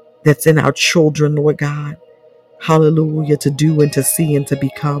that's in our children, Lord God. Hallelujah, to do and to see and to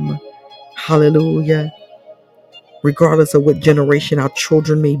become. Hallelujah. Regardless of what generation our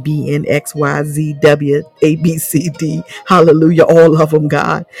children may be in, X, Y, Z, W, A, B, C, D. Hallelujah, all of them,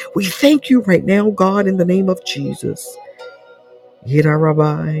 God. We thank you right now, God, in the name of Jesus. Yida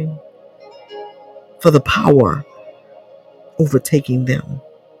Rabbi, for the power overtaking them.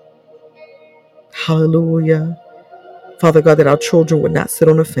 Hallelujah. Father God, that our children would not sit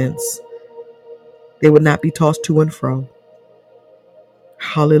on a fence. They would not be tossed to and fro.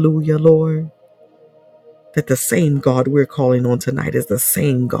 Hallelujah, Lord. That the same God we're calling on tonight is the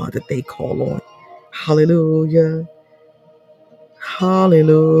same God that they call on. Hallelujah.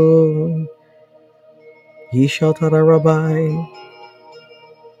 Hallelujah. Yishatara Rabbi.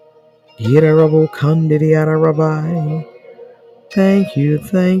 Yirarabu Kandidiara Rabbi. Thank you,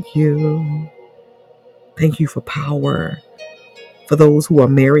 thank you. Thank you for power. For those who are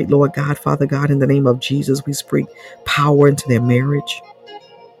married, Lord God, Father God, in the name of Jesus, we speak power into their marriage.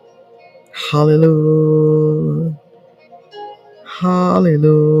 Hallelujah.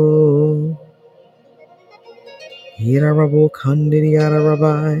 Hallelujah. Yirarabu Kandidiara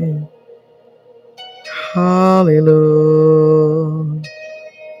Rabbi. Hallelujah.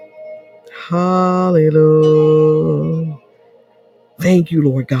 Hallelujah. Thank you,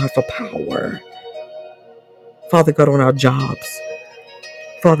 Lord God, for power. Father God, on our jobs.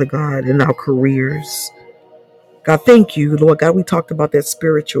 Father God, in our careers. God, thank you, Lord God. We talked about that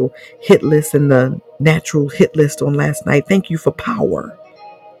spiritual hit list and the natural hit list on last night. Thank you for power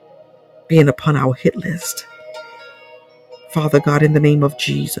being upon our hit list. Father God, in the name of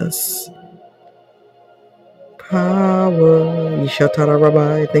Jesus. Power. Yishatara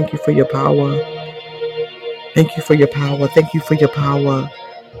Rabbi. Thank you for your power. Thank you for your power. Thank you for your power.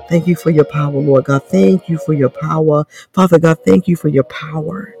 Thank you for your power, Lord God. Thank you for your power. Father God, thank you for your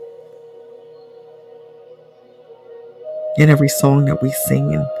power in every song that we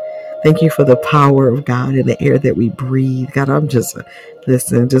sing. And thank you for the power of God in the air that we breathe. God, I'm just,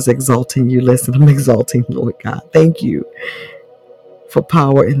 listen, just exalting you. Listen, I'm exalting, Lord God. Thank you for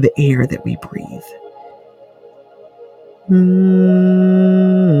power in the air that we breathe.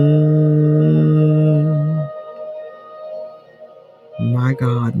 My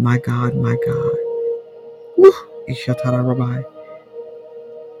God, my God, my God. Woo. Ishatara Rabbi.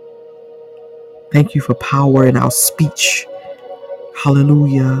 Thank you for power in our speech.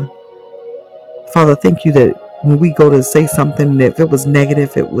 Hallelujah. Father, thank you that when we go to say something, if it was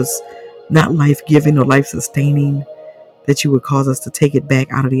negative, it was not life-giving or life-sustaining, that you would cause us to take it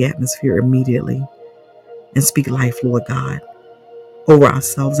back out of the atmosphere immediately and speak life, Lord God, over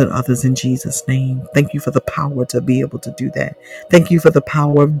ourselves and others in Jesus' name. Thank you for the power to be able to do that. Thank you for the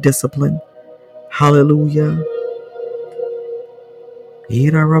power of discipline. Hallelujah.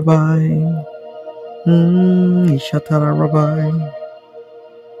 Ira Rabbi. Ishatara Rabbi.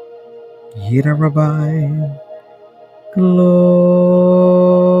 Ira Rabbi. Glory.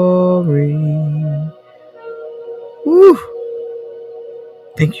 Woo.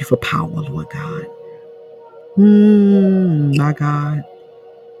 Thank you for power, Lord God. My God.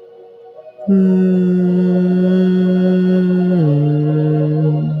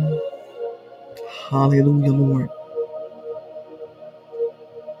 Hallelujah, Lord.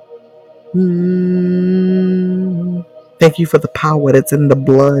 Thank you for the power that's in the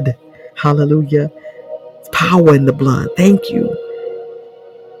blood. Hallelujah. Power in the blood. Thank you.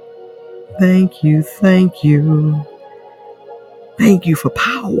 Thank you. Thank you. Thank you for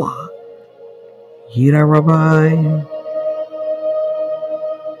power. Yira Rabbi.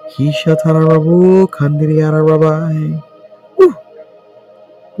 Hishatara Rabu. Kandiriara Rabbi. Woo.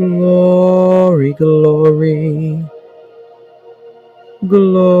 Glory, glory,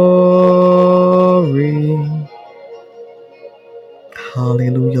 glory.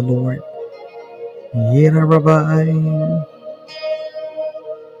 Hallelujah, Lord. Yira Rabbi.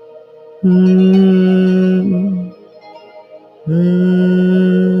 Mm, mm.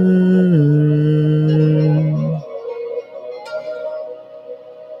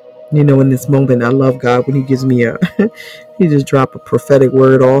 You know, in this moment, I love God when He gives me He just drop a prophetic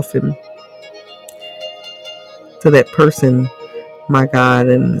word off and to that person, my God.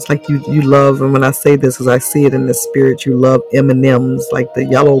 And it's like you love, and when I say this, as I see it in the spirit, you love M&Ms, like the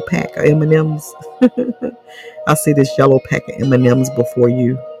yellow pack of M&Ms. I see this yellow pack of M&Ms before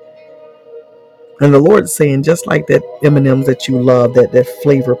you. And the Lord's saying, just like that M&Ms that you love, that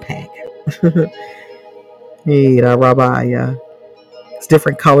flavor pack. Hey, Rabbi. It's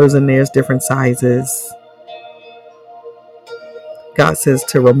different colors in there, it's different sizes. God says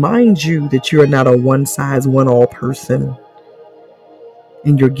to remind you that you are not a one size, one all person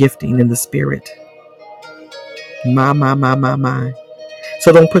in your gifting in the spirit. My.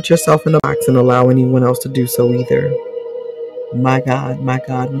 So don't put yourself in a box and allow anyone else to do so either. My God, my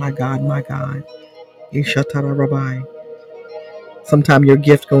God, my God, my God. Ishatara Rabbi. Sometimes your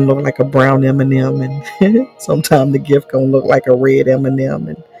gift gonna look like a brown M&M, and sometimes the gift gonna look like a red M&M,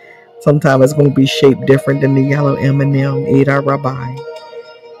 and sometimes it's gonna be shaped different than the yellow M&M. Ida Rabbi.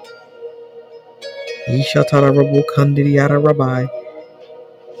 Ishatara Rabu Kandiriara Rabbi.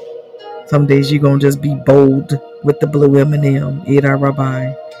 Some days you're gonna just be bold with the blue M&M. Ida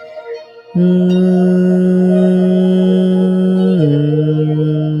Rabbi.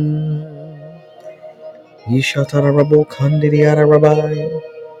 Yishatara Rabu Kandiriara Rabbi.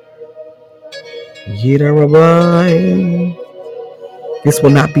 Yida Rabbi. This will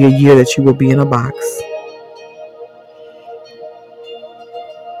not be a year that you will be in a box.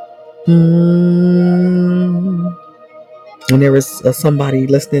 And there is somebody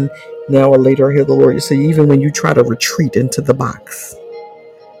listening now or later. I hear the Lord say, even when you try to retreat into the box,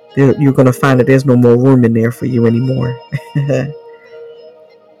 you're going to find that there's no more room in there for you anymore.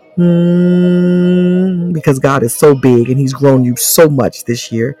 Because God is so big and He's grown you so much this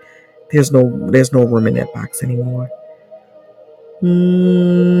year. There's no room in that box anymore.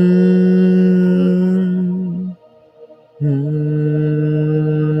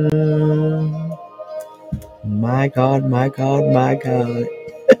 My God, my God, my God.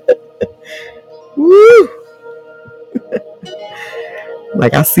 Woo!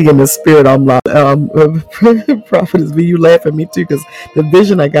 Like I see in the spirit, I'm like, Prophetess V, you laugh at me too, because the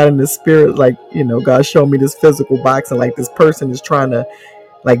vision I got in the spirit, like, God showed me this physical box, and like this person is trying to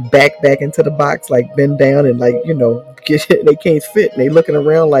like back into the box, like bend down and like, get they can't fit, and they looking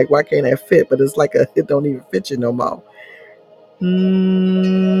around like, why can't I fit? But it's like it don't even fit you no more. And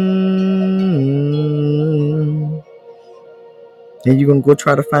you're gonna go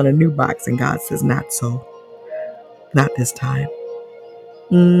try to find a new box, and God says, not so, not this time.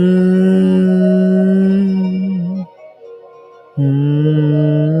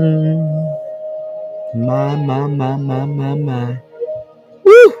 My.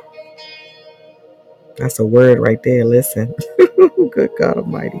 Woo! That's a word right there. Listen. Good God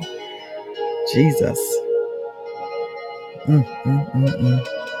Almighty. Jesus.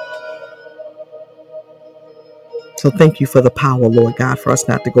 So thank you for the power, Lord God, for us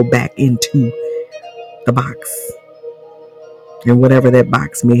not to go back into the box. And whatever that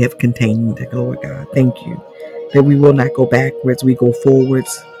box may have contained, Lord God, thank you. That we will not go backwards, we go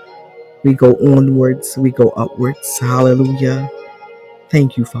forwards. We go onwards. We go upwards. Hallelujah.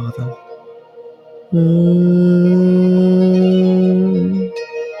 Thank you, Father. Mm,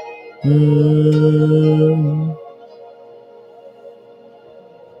 mm,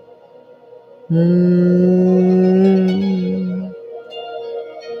 mm,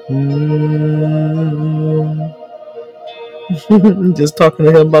 mm. Just talking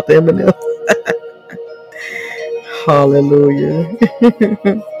to him about the M&M. Hallelujah.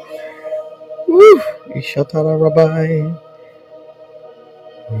 Woo. Ishatara Rabbi.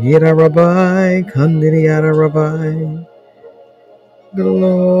 Yira Rabbi. Kandiri Yara Rabbi.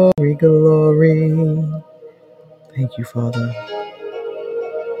 Glory, glory. Thank you, Father.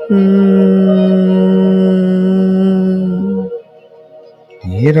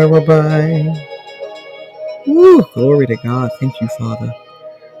 Yira Rabbi. Woo. Glory to God. Thank you, Father.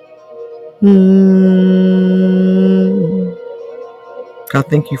 God,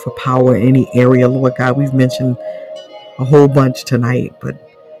 thank you for power in any area, Lord God. We've mentioned a whole bunch tonight, but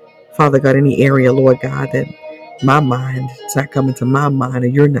Father God, any area, Lord God, that my mind, it's not coming to my mind,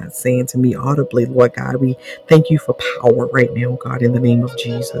 and you're not saying to me audibly, Lord God, we thank you for power right now, God, in the name of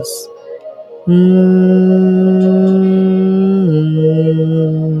Jesus.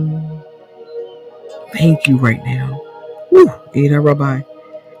 Thank you right now. Woo, Ida Rabbi.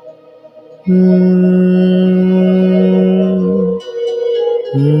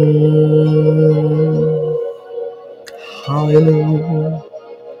 Hallelujah.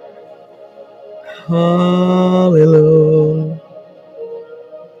 Hallelujah.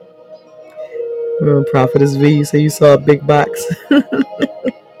 Prophetess V, you say you saw a big box.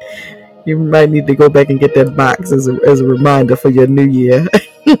 You might need to go back and get that box as a reminder for your new year.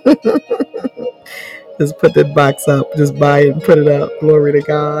 Just put that box up. Just buy it and put it up. Glory to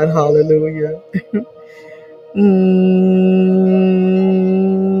God. Hallelujah.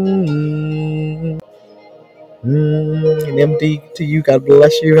 And MD to you, God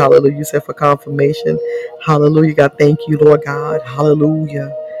bless you. Hallelujah. You said for confirmation. Hallelujah. God, thank you, Lord God.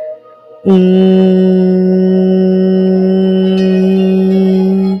 Hallelujah.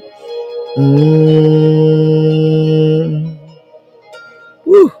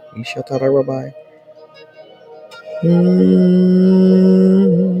 Woo. Ishatara Rabbi.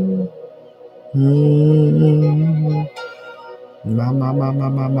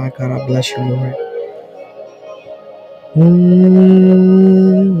 My, God, I bless you, Lord.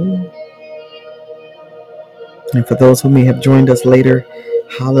 And for those who may have joined us later,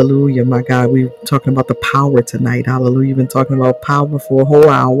 hallelujah, my God, we're talking about the power tonight. Hallelujah. We've been talking about power for a whole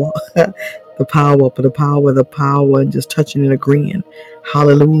hour. the power, and just touching and agreeing.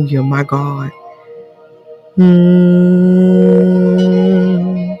 Hallelujah, my God.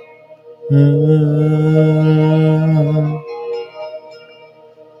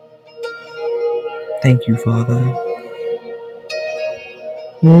 Thank you, Father.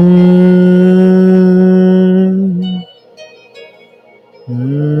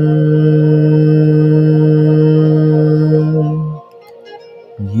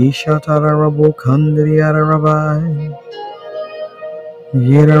 Yeshatarabo Kandriara Rabbi.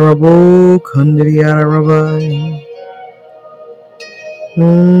 Yerabo Kandriara Rabbi.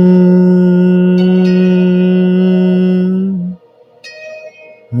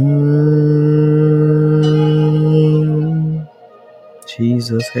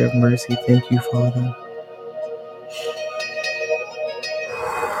 Jesus, have mercy. Thank you, Father.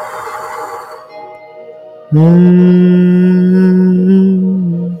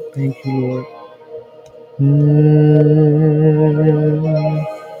 Thank you, Lord.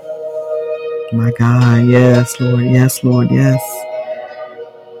 My God, yes, Lord, yes, Lord, yes.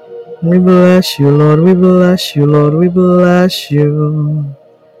 We bless you, Lord, we bless you, Lord, we bless you.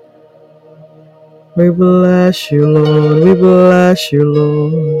 We bless you, Lord, we bless you,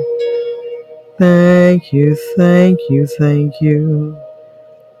 Lord. Thank you, thank you, thank you.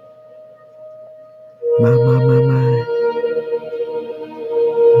 My.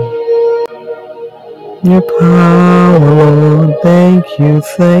 Your power, Lord, thank you,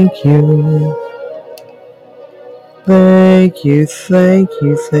 thank you. Thank you, thank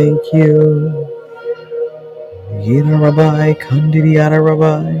you, thank you. Yida Rabbi, Kandidi Yada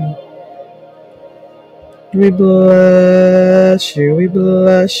Rabbi. We bless you, we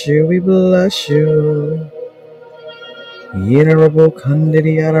bless you, we bless you. Yida Rabbi,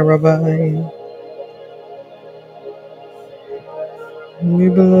 Kandidi Yada Rabbi. We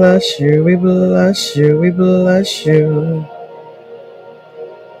bless you, we bless you, we bless you.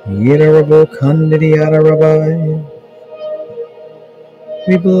 Yida Rabbi, Kandidi Yada Rabbi.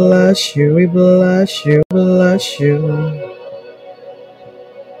 We bless you, we bless you, bless you.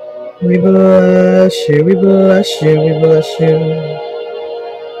 We bless you, we bless you, we bless you.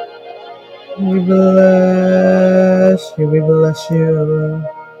 We bless you, we bless you.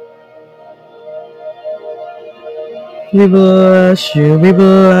 We bless you, we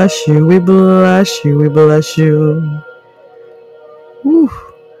bless you, we bless you, we bless you. Woo.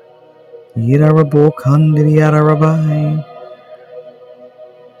 Yidarabu kandiri yadarabai.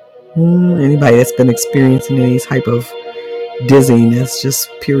 Anybody that's been experiencing any type of dizziness, just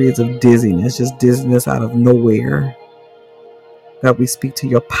periods of dizziness, just dizziness out of nowhere. God, we speak to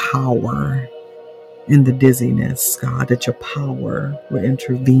your power in the dizziness, God, that your power will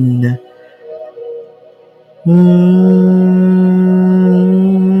intervene.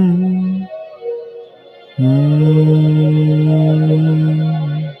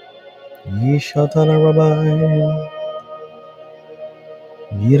 Yishatana Rabbi,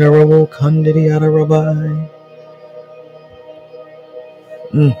 Yidarabu Kandidi Yada Rabbi.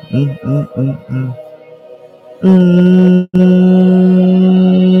 Mm, mm, mm, mm, mm. Mm,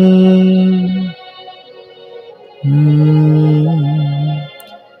 mm.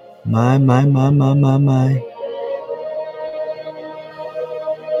 My.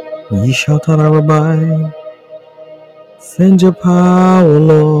 Yishatana Rabbi. Send your power,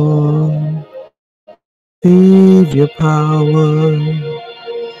 Lord. Receive your power.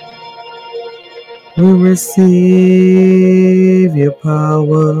 We receive your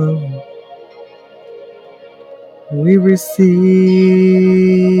power. We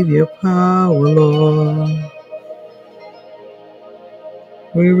receive your power, Lord.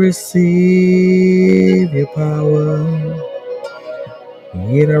 We receive your power.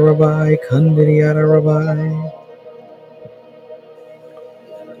 Yada Rabbi, Kandidi Yada Rabbi.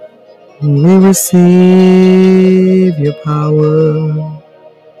 We receive your power.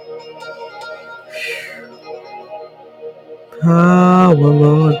 Power,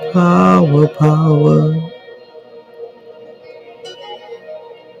 Lord, power, power.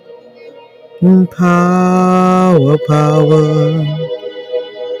 Power, power.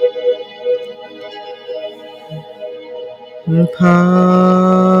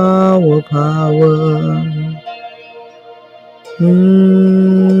 Power, power.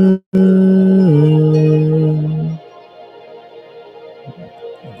 Mm, mm,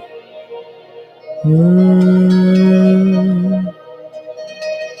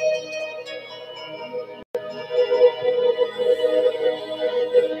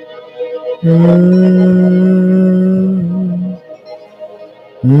 mm,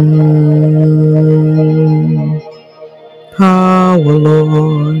 mm. Power,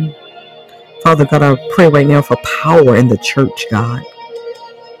 Lord. Father God, I pray right now for power in the church, God.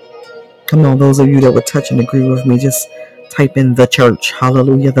 Come on, those of you that would touch and agree with me, just type in the church.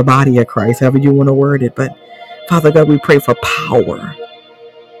 Hallelujah, the body of Christ, however you want to word it. But Father God, we pray for power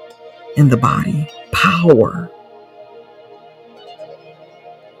in the body. Power.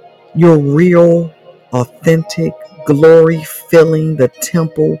 Your real, authentic, glory filling the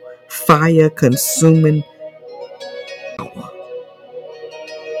temple, fire consuming power.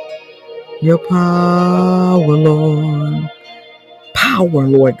 Your power, Lord. Power,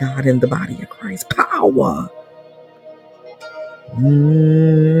 Lord God, in the body of Christ. Power. Mm,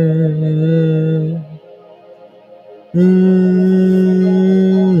 mm.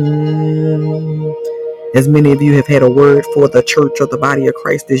 As many of you have had a word for the church or the body of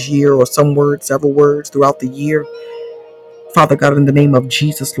Christ this year, or some words, several words throughout the year, Father God, in the name of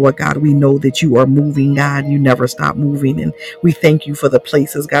Jesus, Lord God, we know that you are moving, God. You never stop moving. And we thank you for the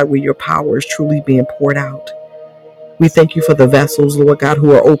places, God, where your power is truly being poured out. We thank you for the vessels, Lord God,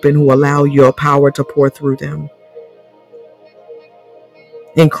 who are open, who allow your power to pour through them.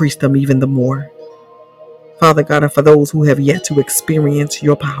 Increase them even the more. Father God, and for those who have yet to experience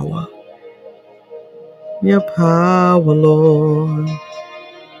your power, Lord,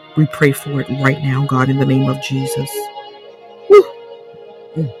 we pray for it right now, God, in the name of Jesus. Woo.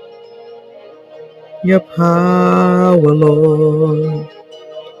 Your power, Lord.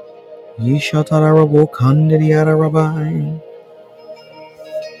 Yishatarabo Kandidiyarabai.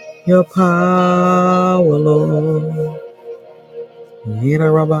 Your power, Lord.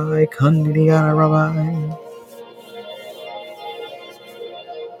 Yidarabai Kandidiyarabai.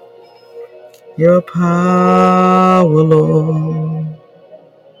 Your power, Lord.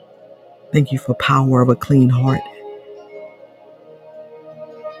 Thank you for power of a clean heart.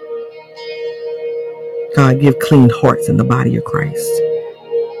 God, give clean hearts in the body of Christ.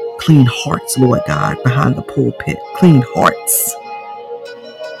 Clean hearts, Lord God, behind the pulpit. Clean hearts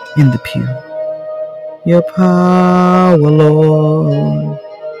in the pew. Your power, Lord.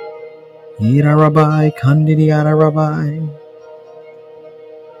 Yidarabai Kandidiyarabai.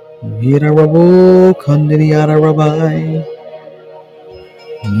 Yidarabu Kandidiyada Rabbi.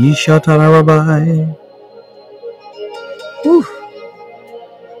 Yishatara Rabbi. Whew.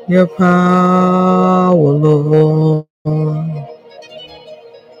 Your power, Lord.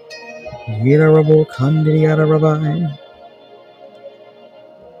 Yidarabu Kandidiyada Rabbi.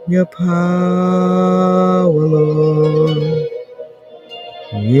 Your power, Lord.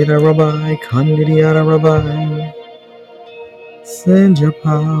 Yida Rabbi, Kandidiyada Rabbi. Send your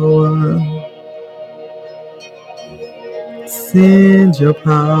power. Send your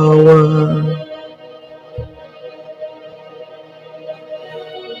power.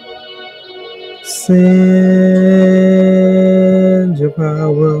 Send your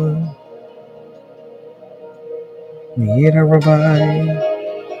power. Yida Rabbi.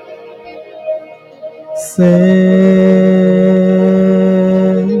 Send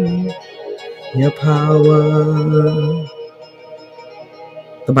your power.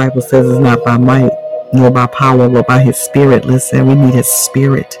 The Bible says it's not by might, nor by power, but by his spirit. Listen, we need his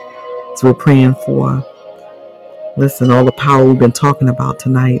spirit. So we're praying for, listen, all the power we've been talking about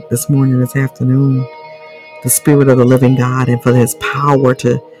tonight, this morning, this afternoon, the spirit of the living God, and for his power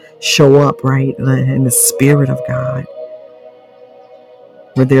to show up, right, in the spirit of God,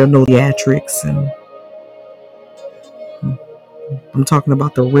 where there are no theatrics. And I'm talking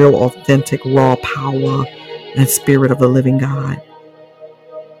about the real, authentic, raw power and spirit of the living God,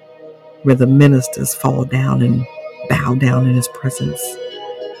 where the ministers fall down and bow down in his presence.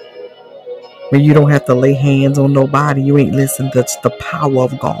 Where you don't have to lay hands on nobody. You ain't listening. That's the power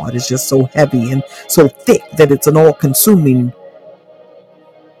of God. It's just so heavy and so thick that it's an all-consuming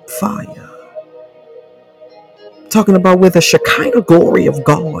fire. Talking about where the Shekinah glory of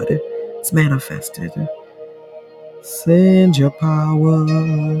God is manifested. Send your power.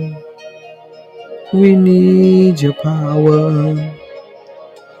 We need your power.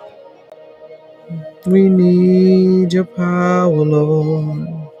 We need your power, Lord.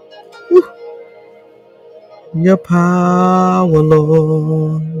 Woo. Your power,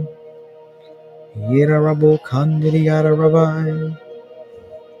 Lord. Yirarabo kandiri yarabai.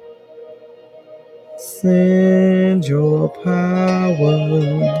 Send your power.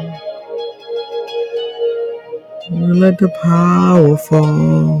 Let the power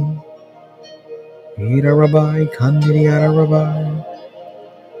fall. Yirarabai kandiri yarabai.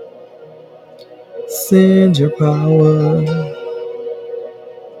 Send your power.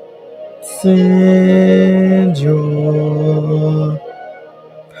 Send your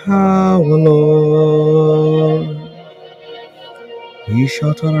power, Lord.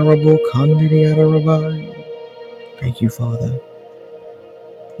 Yishatarabo kandiri yarabai. Thank you, Father.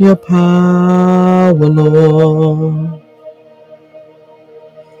 Your power, Lord.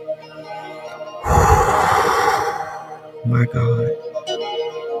 My God.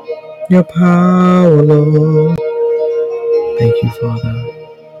 Your power, Lord. Thank you, Father.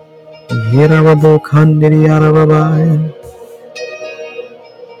 Yirarabo kandiri yarabai.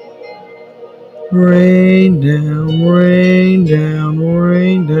 Rain down, rain down,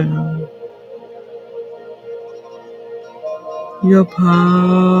 rain down. Your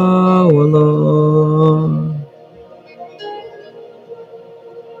power, Lord.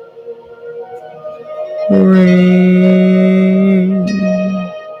 Rain,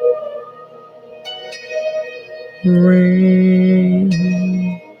 rain.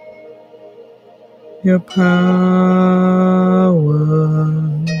 Your power.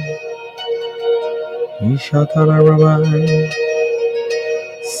 Yishatarabai.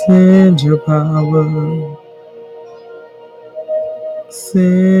 Send your power.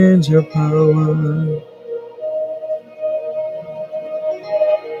 Send your power.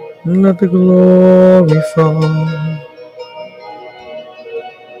 Let the glory fall.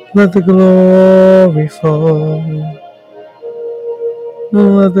 Let the glory fall.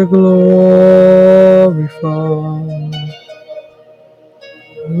 Let the glory fall.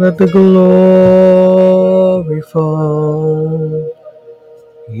 Let the glory fall.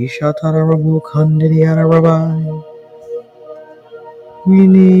 Yishatarabu kandidiyarabai. We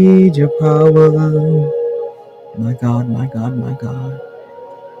need your power. My God, my God, my God.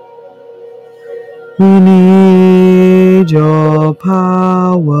 We need your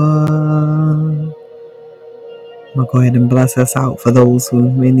power. I'm going to go ahead and bless us out. For those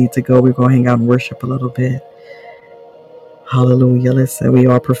who may need to go, we're going to hang out and worship a little bit. Hallelujah. Listen, we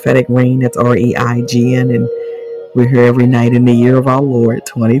are Prophetic Reign. That's REIGN. And we're here every night in the year of our Lord,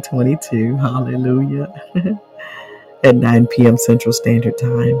 2022. Hallelujah. At 9 p.m. Central Standard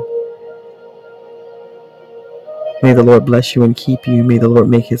Time. May the Lord bless you and keep you. May the Lord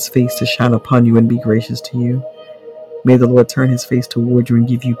make his face to shine upon you and be gracious to you. May the Lord turn his face toward you and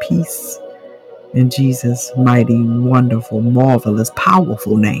give you peace. In Jesus' mighty, wonderful, marvelous,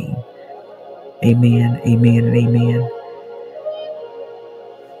 powerful name. Amen, amen, and amen.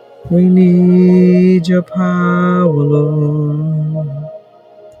 We need your power, Lord.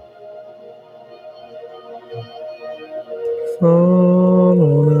 Fall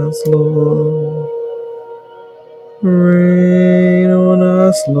on us, Lord. Rain on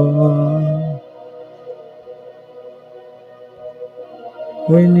us, Lord.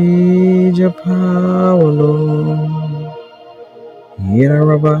 We need your power, Lord. Yada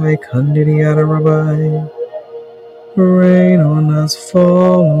Rabbi, Kandidi Yada Rabbi. Rain on us,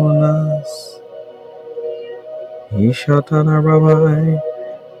 fall on us. Ishatana Rabbi.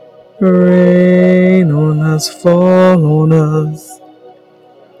 Rain on us, fall on us.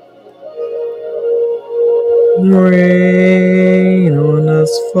 Rain on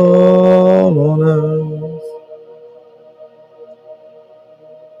us, fall on us.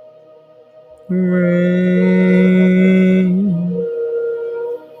 Rain,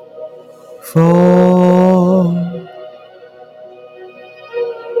 fall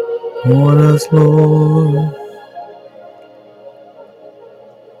on us, Lord.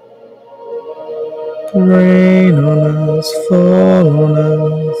 Rain on us, fall on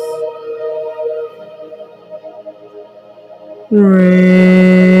us.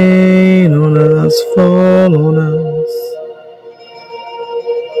 Rain on us, fall on us.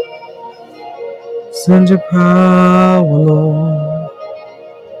 Send your power, Lord.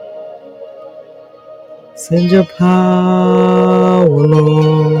 Send your power,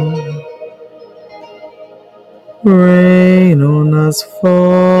 Lord. Rain on us,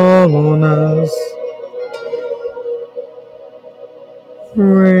 fall on us.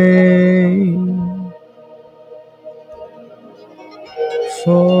 Rain,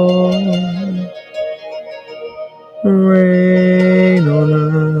 fall, rain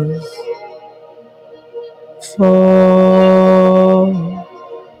on us, fall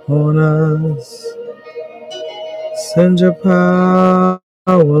on us. Send your power,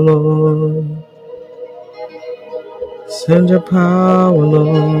 Lord. Send your power,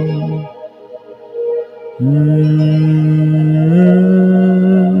 Lord.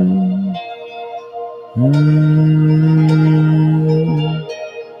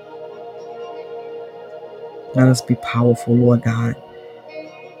 Let us be powerful, Lord God,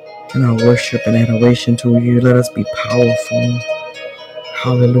 in our worship and adoration to you. Let us be powerful.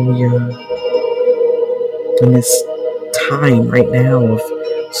 Hallelujah. In this time right now of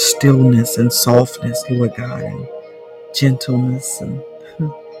stillness and softness, Lord God, and gentleness, and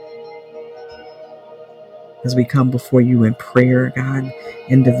as we come before you in prayer, God,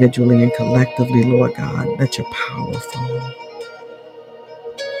 individually and collectively, Lord God, let your power fall.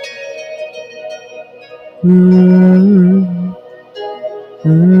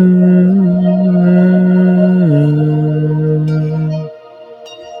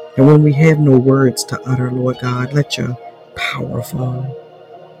 And when we have no words to utter, Lord God, let your power fall.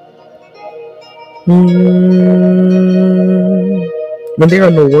 When there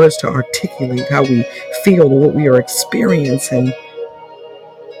are no words to articulate how we feel or what we are experiencing,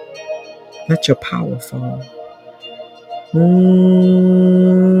 let your power fall.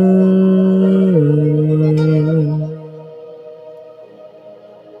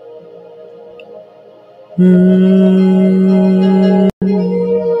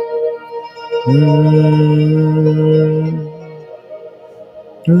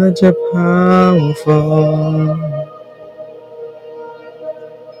 Let your power fall.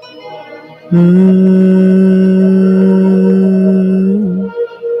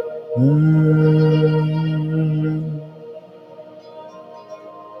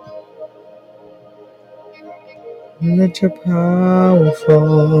 Let your power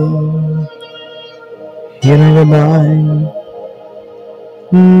fall. Healing your mind.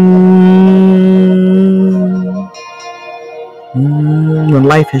 When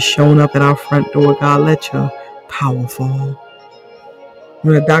life has shown up at our front door, God, let your power fall.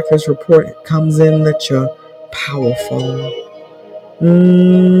 When a doctor's report comes in, let your power fall.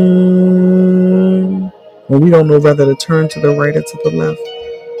 When we don't know whether to turn to the right or to the left,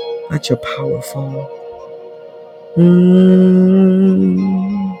 let your power fall.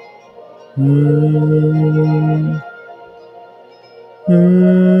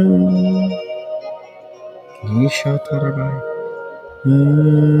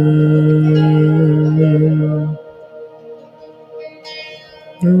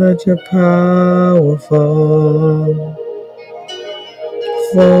 Let your power fall.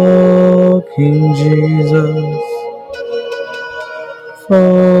 Fall, King Jesus.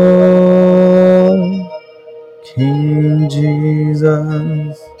 Fall, King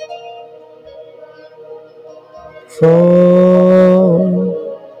Jesus,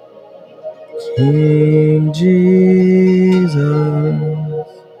 fall, King Jesus,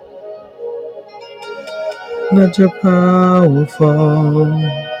 let your power fall,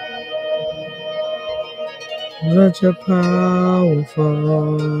 let your power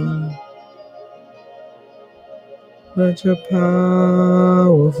fall, let your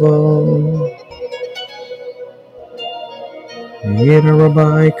power fall. Yada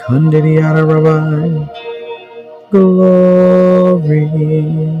Rabbi, Kundidi Yada Rabbi, glory,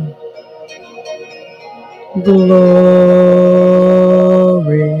 glory.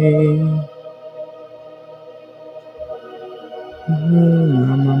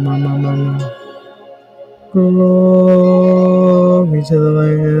 Mama, mama, mama. Glory to the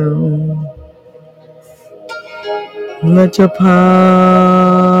Lamb. Let your power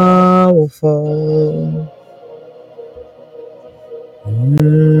fall. Mm,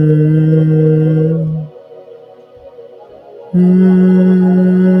 mm,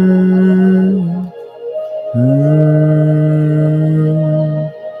 mm.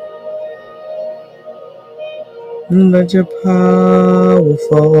 Let your power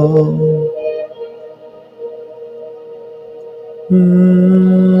fall. Mm,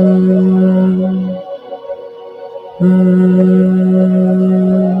 mm,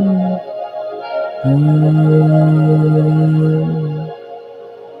 mm.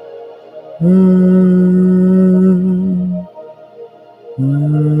 Mm,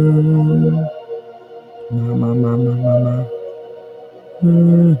 mm, mama, mama, mama.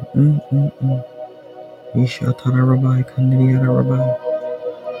 Mm, mm, mm, mm. Isha tara rabbi, kandiri yara rabbi.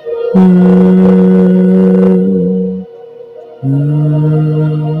 Mm,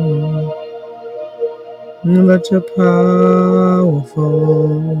 mm. Let your power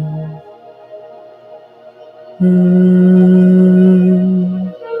fall.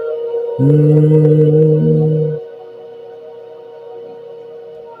 Mm, mm.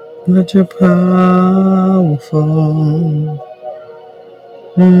 Let your power fall.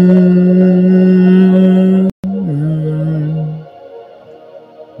 Mm, mm,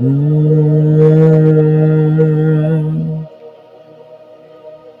 mm. Thank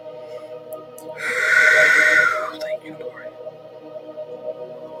you, Lord.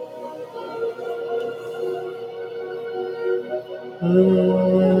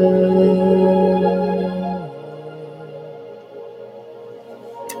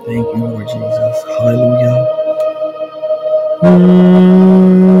 Thank you, Lord Jesus. Hallelujah.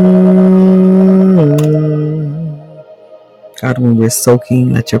 God, when we're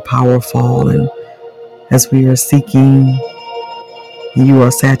soaking, let your power fall. And as we are seeking, you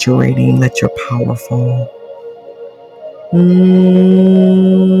are saturating, let your power fall.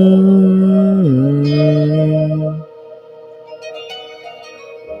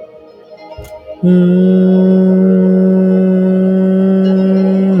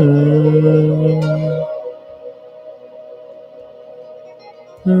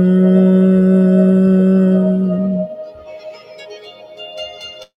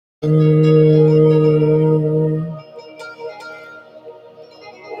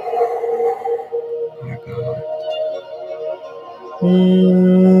 My God.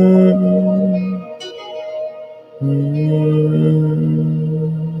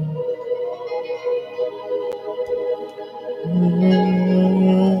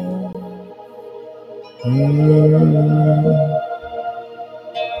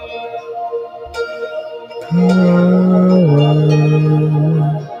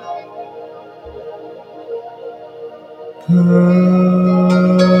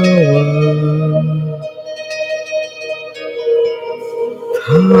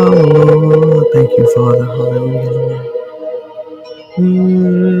 Power. Thank you, Father. Hallelujah, Lord.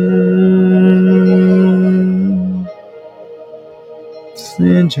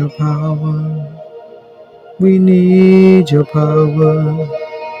 Send your power. We need your power.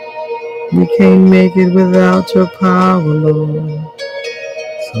 We can't make it without your power, Lord.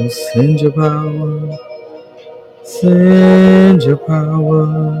 So send your power. Send your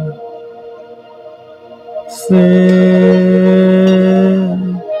power. Send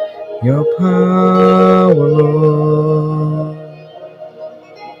your power, Lord.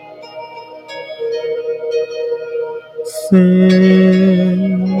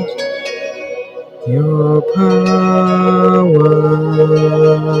 Send your power,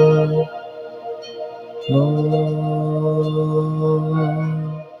 Lord.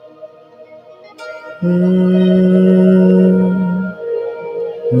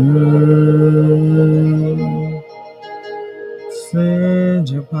 Send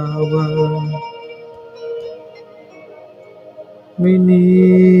your power.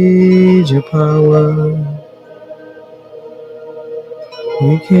 power.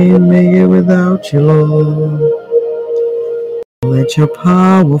 We can't make it without you, Lord. Let your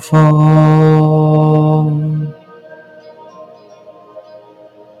power fall.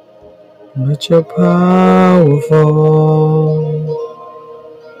 Let your power fall.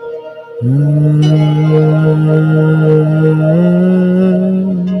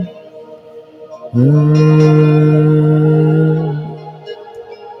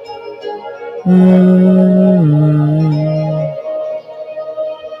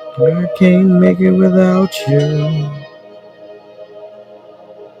 I can't make it without you.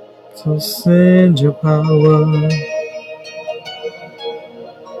 So send your power.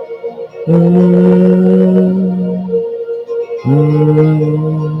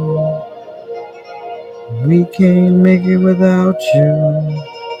 We can't make it without you.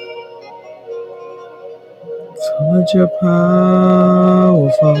 So let your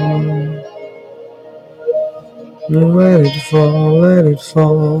power fall. Let it fall, let it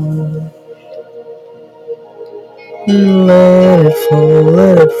fall. Let it fall,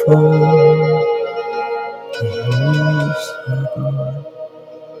 let it fall. Yes, God.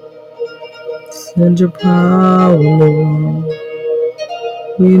 Send your power, Lord.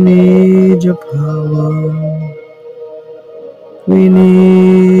 We need your power. We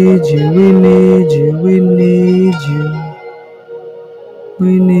need you, we need you, we need you.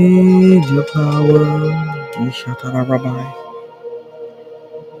 We need your power. Rabbi.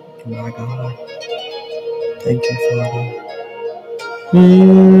 My God. Thank you, Father.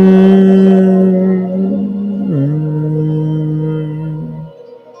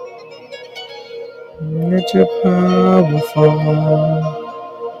 Let your power fall.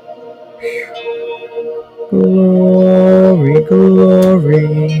 Glory, glory,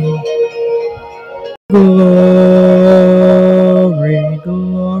 glory,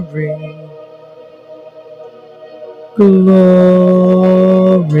 glory,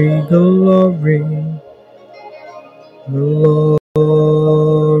 glory, glory, glory,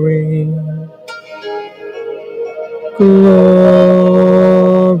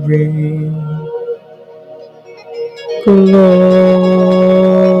 glory,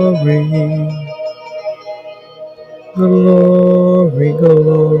 glory, glory,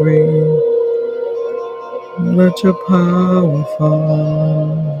 glory. Let your power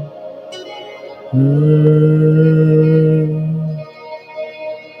fall.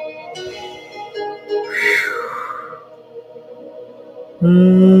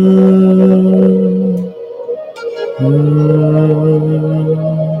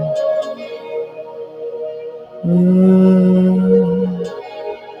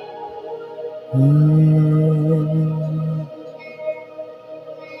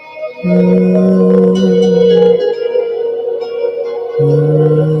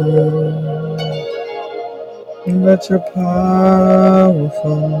 Let your power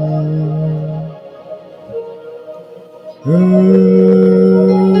fall.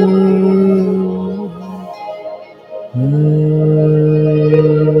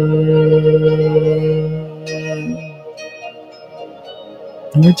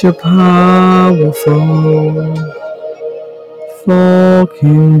 Let your power fall. Fall,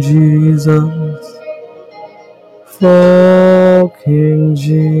 King Jesus. Fall, King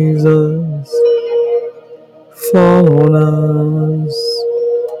Jesus. Fall on us.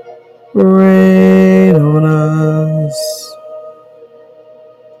 Rain on us.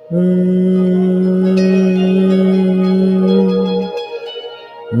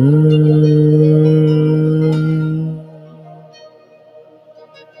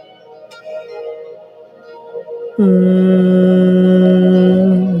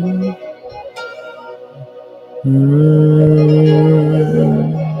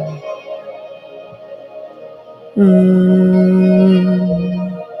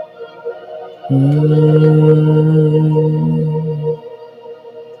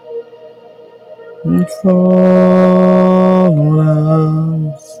 Fall on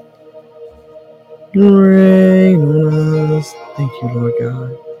us. Rain on us. Thank you, Lord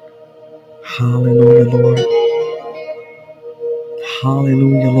God. Hallelujah, Lord.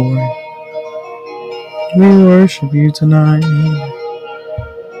 Hallelujah, Lord. We worship you tonight.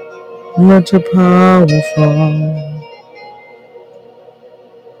 Let your power fall.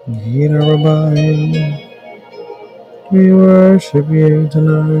 Get everybody. We worship you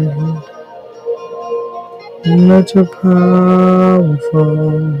tonight. Let your power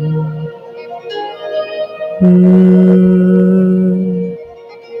fall.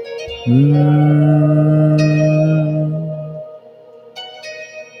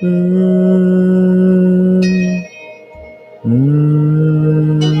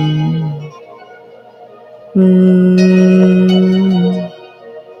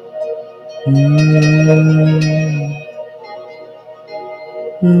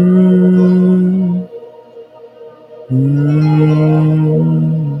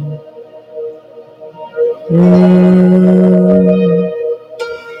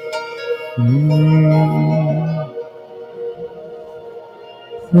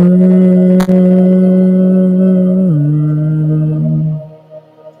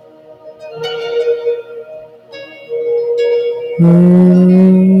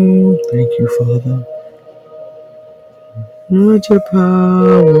 Thank you, Father. Let your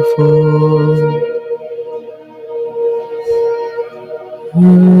power fall.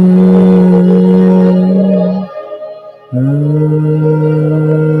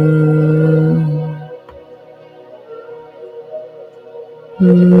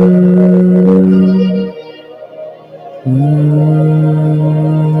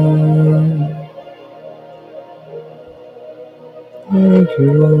 Thank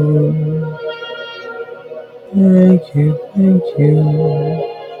you, Lord. Thank you, thank you.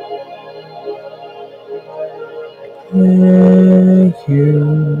 Thank you.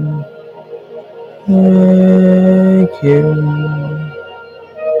 Thank you.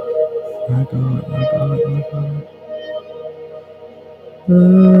 My God, my God, my God.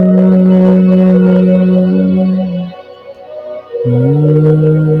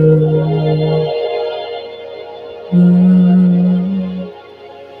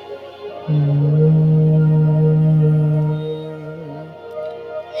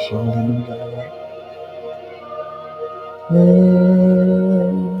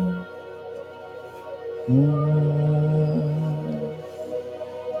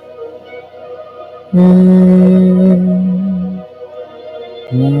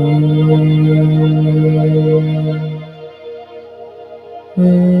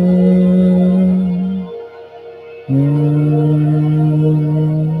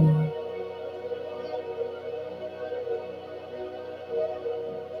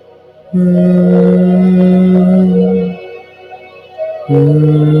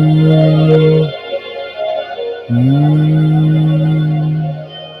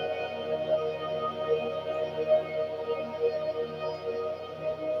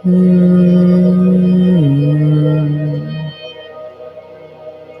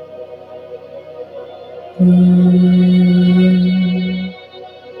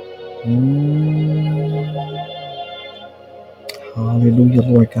 Hallelujah,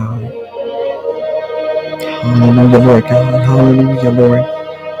 Lord God. Hallelujah, Lord God. Hallelujah, Lord.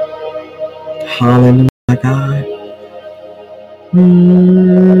 Hallelujah, God.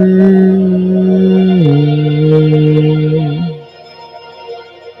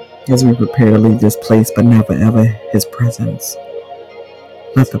 As we prepare to leave this place, but never ever His presence,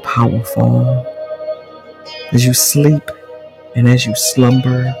 let the power fall. As you sleep and as you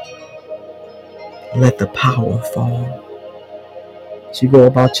slumber, let the power fall. As you go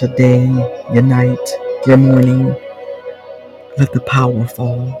about your day, your night, your morning, let the power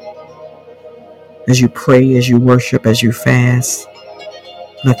fall. As you pray, as you worship, as you fast,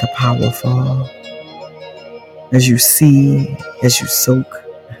 let the power fall. As you see, as you soak,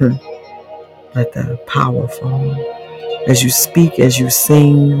 let the power fall. As you speak, as you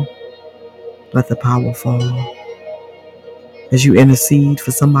sing, let the power fall. As you intercede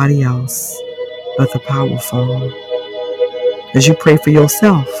for somebody else, let the power fall. As you pray for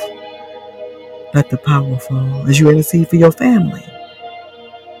yourself, let the power fall. As you intercede for your family,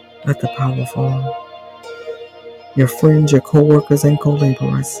 let the power fall. Your friends, your co-workers, and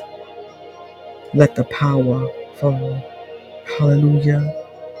co-laborers, let the power fall. Hallelujah.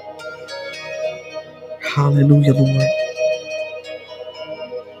 Hallelujah, Lord.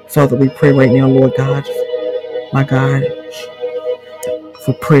 Father, we pray right now, Lord God, my God,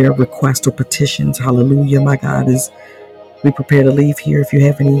 for prayer requests or petitions. Hallelujah, my God, as we prepare to leave here. If you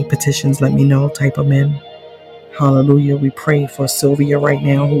have any petitions, let me know. Type them in. Hallelujah. We pray for Sylvia right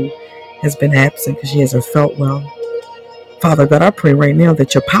now, who has been absent because she hasn't felt well. Father God, I pray right now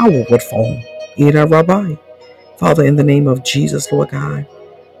that your power would fall. Ida Rabbi. Father, in the name of Jesus, Lord God.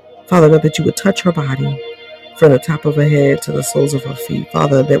 Father God, that you would touch her body from the top of her head to the soles of her feet.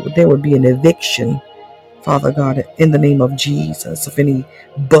 Father, that there would be an eviction, Father God, in the name of Jesus, of any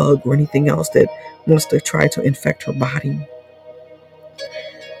bug or anything else that wants to try to infect her body.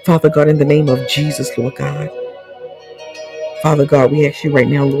 Father God, in the name of Jesus, Lord God. Father God, we ask you right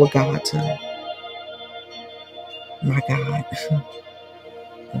now, Lord God, to, my God.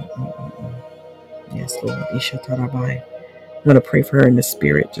 Yes, Lord. Ishatarabai. I'm going to pray for her in the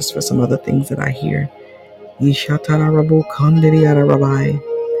spirit, just for some other things that I hear. Ishatarabu kandiri arabai.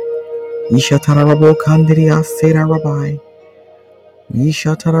 Ishatarabu kandiri asera rabai.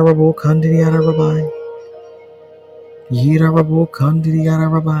 Ishatarabu kandiri arabai. Yirarabo kandiri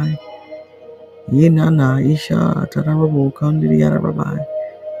yarabai. Yinana isha tararabo kandiri yarabai.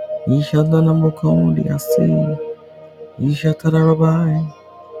 Isha danamo kondi asi. Isha tararabai.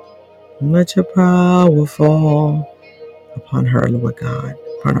 Let your power fall upon her, Lord God,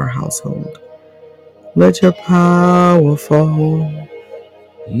 upon her household. Let your power fall.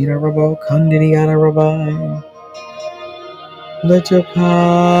 Yirarabo kandiri yarabai. Let your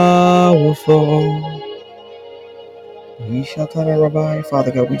power fall. Yishatara.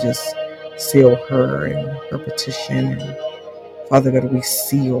 Father God, we just seal her and her petition. And Father God, we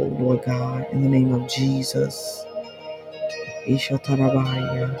seal, Lord God, in the name of Jesus.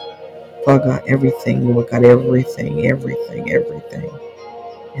 Yishatara. Father God, everything, Lord God, everything, everything, everything.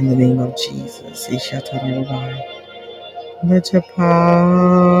 In the name of Jesus. Yishatara. Let your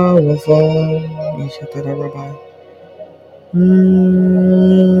power fall. Yishatara.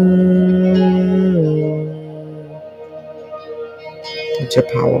 Let your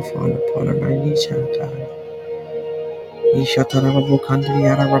power fall upon her. Yishatara. Yishatara.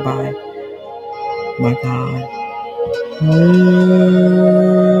 My God.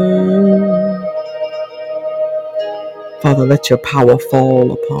 Father, let your power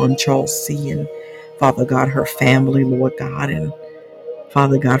fall upon Charles C. and Father God, her family, Lord God, and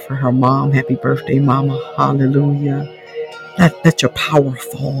Father God, for her mom. Happy birthday, Mama. Hallelujah. Let your power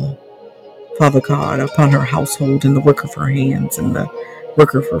fall, Father God, upon her household and the work of her hands and the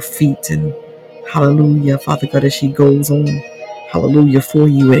work of her feet. And hallelujah, Father God, as she goes on, hallelujah, for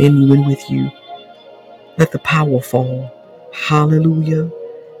you and in you and with you. Let the power fall. Hallelujah.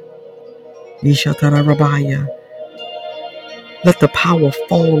 Nishatarabaya. Let the power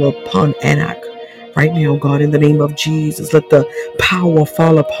fall upon Anak right now, God, in the name of Jesus. Let the power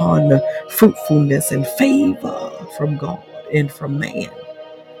fall upon the fruitfulness and favor from God and from man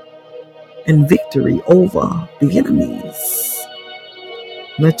and victory over the enemies.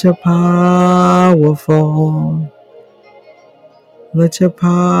 Let your power fall. Let your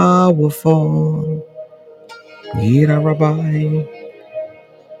power fall. Yira Rabbi.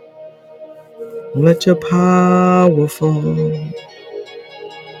 Let your power fall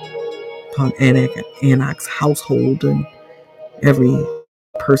upon Anak's household and every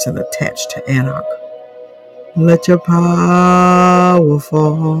person attached to Anak. Let your power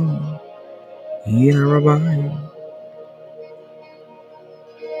fall. Yeah, Rabbi.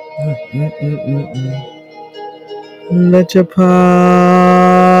 Let your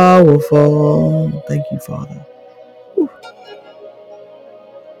power fall. Thank you, Father. Whew.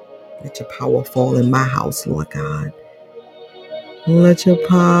 Let your power fall in my house, Lord God. Let your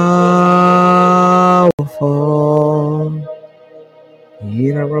power fall.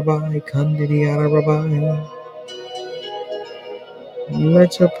 Yeah, Rabbi. Kandidi, Rabbi.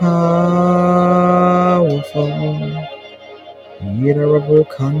 Let your power fall. Yidarabu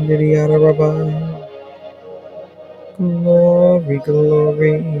Kandidi Rabbi. Glory,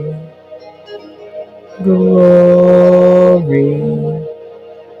 glory, glory.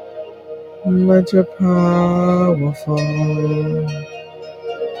 Let your power fall.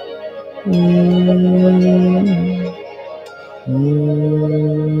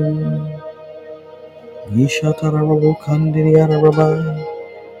 Yishatarabu Kandidi Rabbi.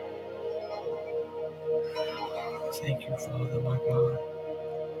 Thank you, Father, my God.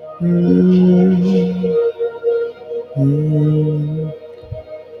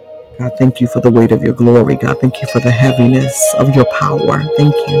 God, thank you for the weight of your glory. God, thank you for the heaviness of your power.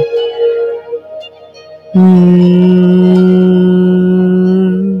 Thank you.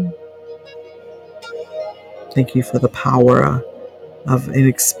 Thank you for the power of an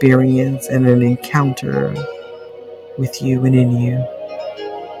experience and an encounter with you and in you.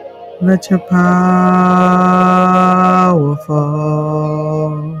 Let your power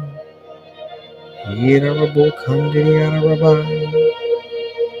fall. Yidarabu Kandidi Rabbi.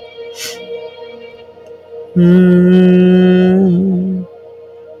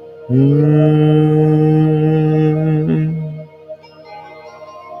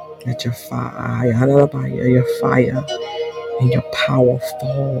 Let your fire and your power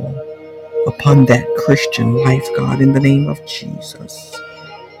fall upon that Christian life, God, in the name of Jesus.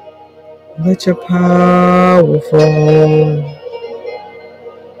 Let your power fall.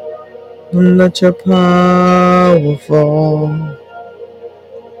 Let your power fall.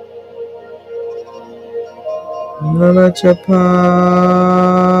 Let your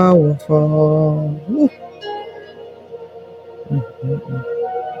power fall.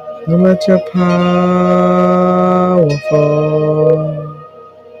 Let your power fall.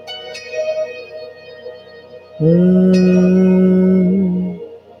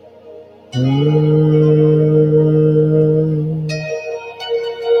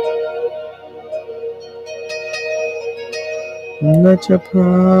 Let your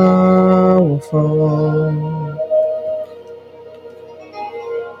power fall.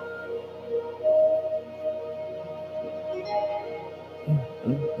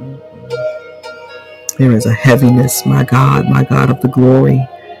 There is a heaviness, my God of the glory.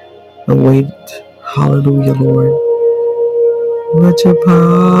 The weight. Hallelujah, Lord. Let your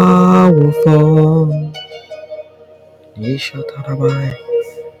power fall.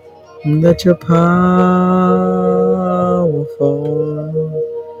 Let your power fall.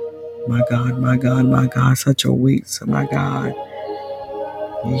 My God, my God, my God, such a weight, so my God.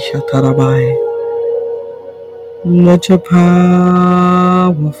 Let your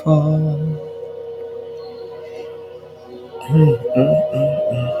power fall. Mm, mm, mm,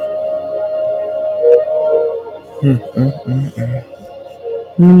 mm, mm, mm, mm.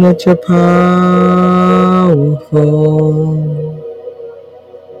 Let your power fall.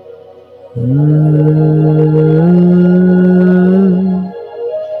 Mm,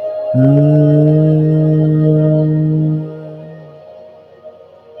 mm.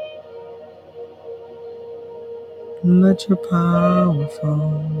 Let your power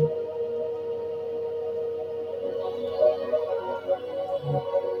fall.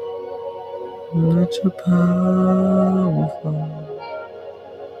 Let your power fall.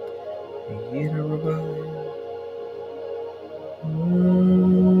 Get a revival.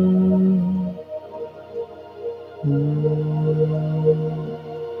 Mm, mm.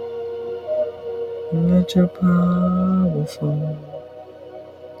 Let your power fall.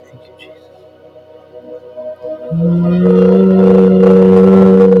 Thank you, Jesus.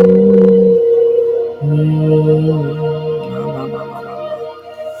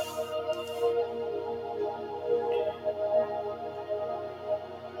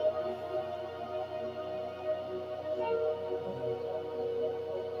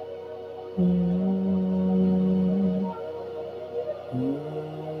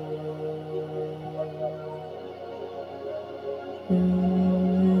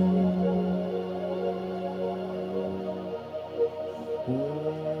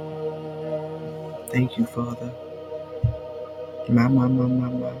 Thank you, Father. My.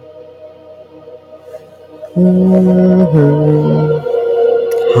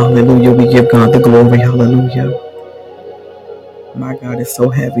 Hallelujah. We give God the glory. Hallelujah. My God, it's so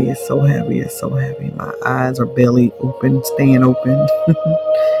heavy. It's so heavy. It's so heavy. My eyes are barely open, staying open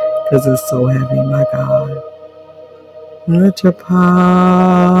because it's so heavy. My God. Let your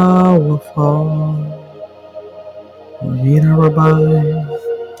power fall. Yira Rabbi.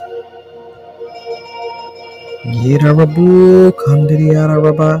 Yira Rabu. Kandiriara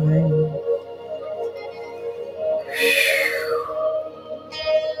Rabbi.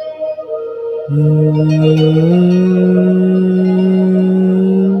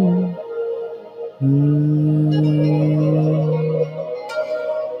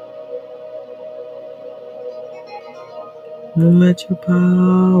 Let your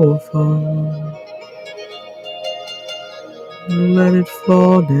power fall. Let it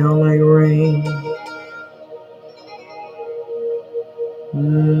fall down like rain.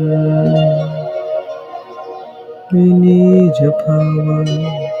 We need your power.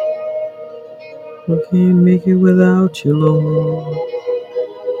 We can't make it without you, Lord.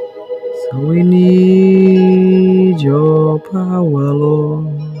 So we need your power,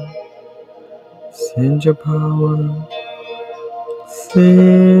 Lord. Send your power.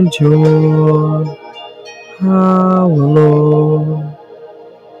 Send your power, Lord.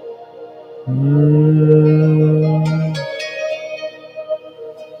 Mm.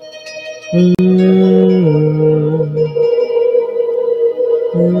 Mm.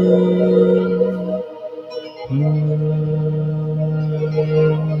 Mm. Mm.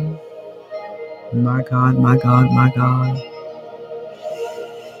 My God, my God, my God.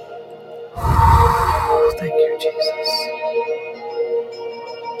 Thank you, Jesus.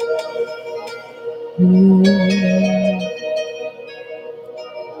 Mm.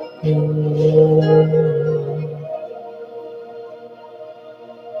 Mm.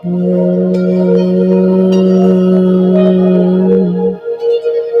 Mm.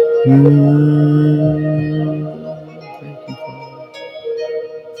 Mm. Thank you, Father.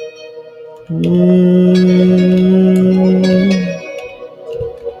 Mm.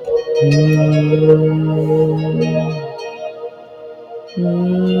 Mm. Mm.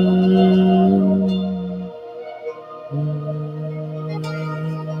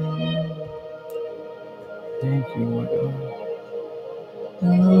 Thank you, Lord God.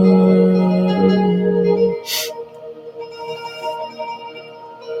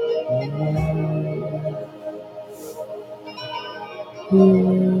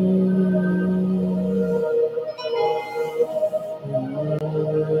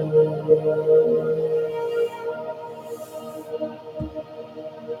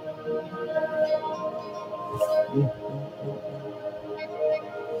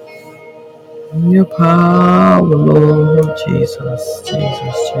 Your power, Lord Jesus,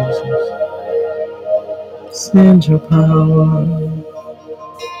 Jesus, Jesus. Send your power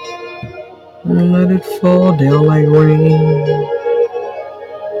and let it fall down like rain.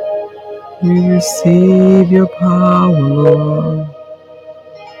 We receive your power, Lord.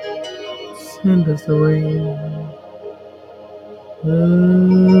 Send us the rain.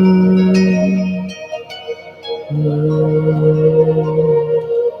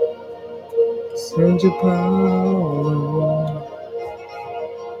 Send your power, Lord.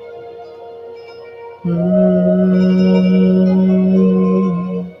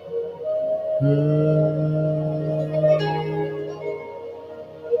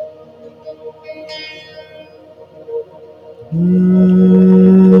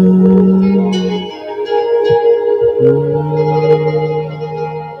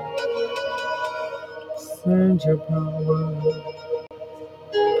 Send your power.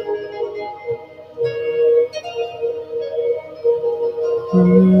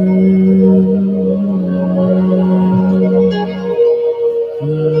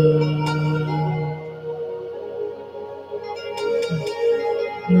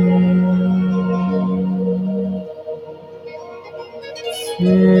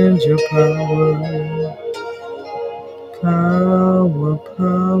 Send your power, power,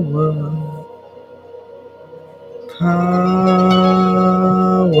 power,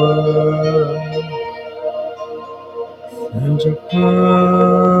 power. Send your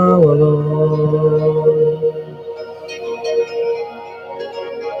power, Lord.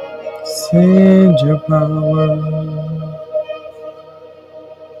 Send your power.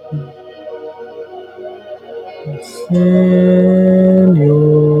 Send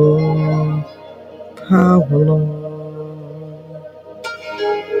your power, Lord.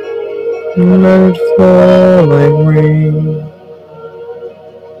 Let it fall like rain.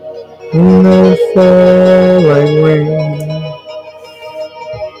 Let it fall like rain.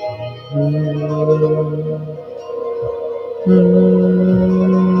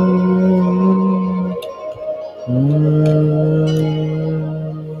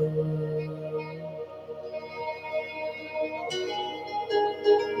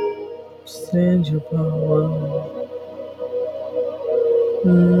 Send your power.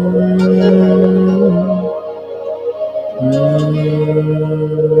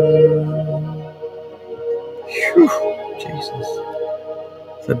 Whew, Jesus.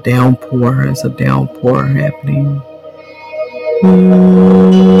 It's a downpour. It's a downpour happening.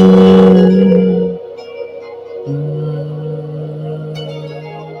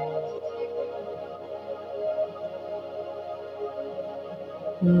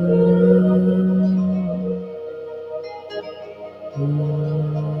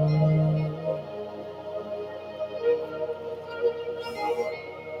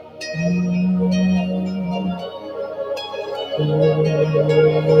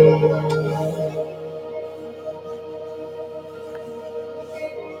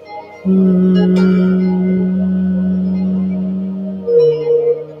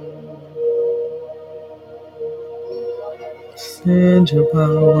 Send your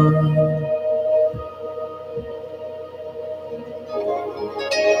power.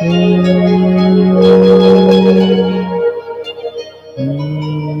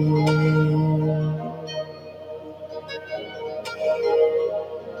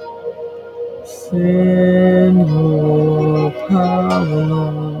 Send your power,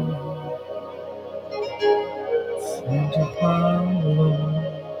 Lord. Send your power,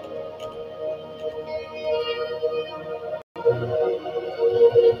 Lord.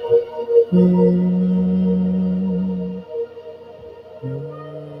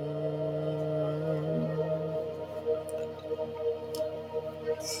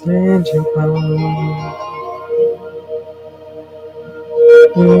 Send your power, Lord.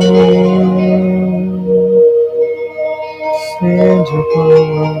 Send your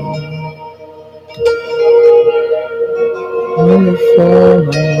power. Let it fall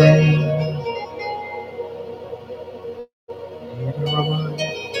like rain.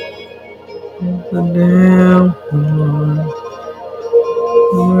 The downpour.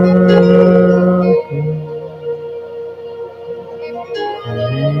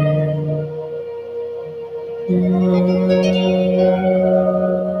 Yes,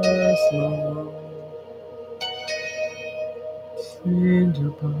 Lord. Send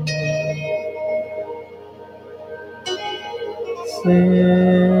your power.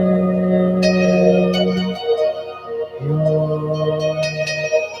 Send your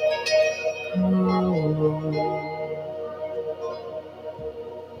power.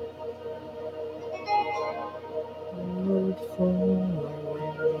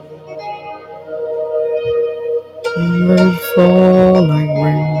 fall like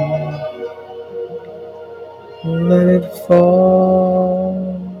rain. Let it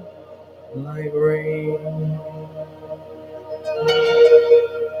fall like rain.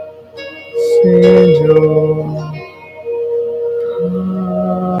 Send your power.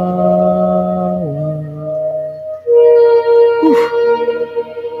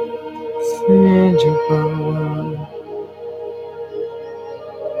 Send your power.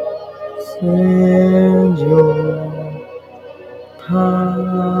 Send your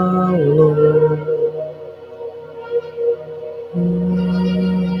power, Lord.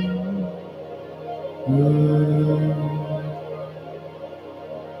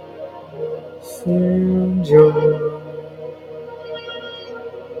 Send your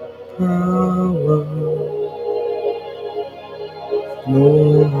power,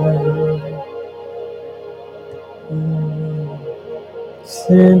 Lord.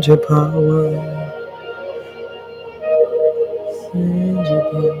 Send your power. Send your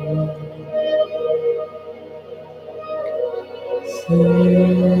power. Send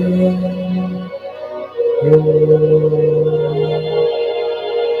your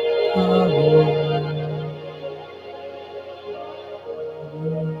power.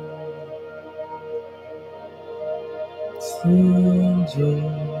 Send your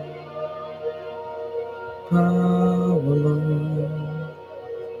power, Lord.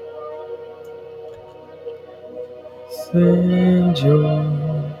 Send your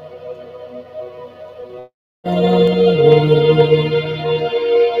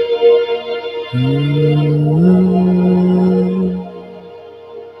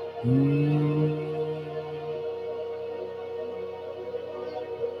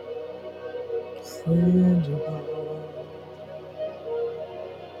send your power.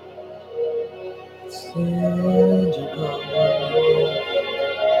 Send your power.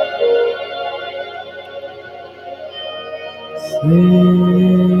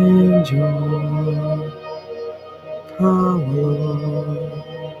 Send your power.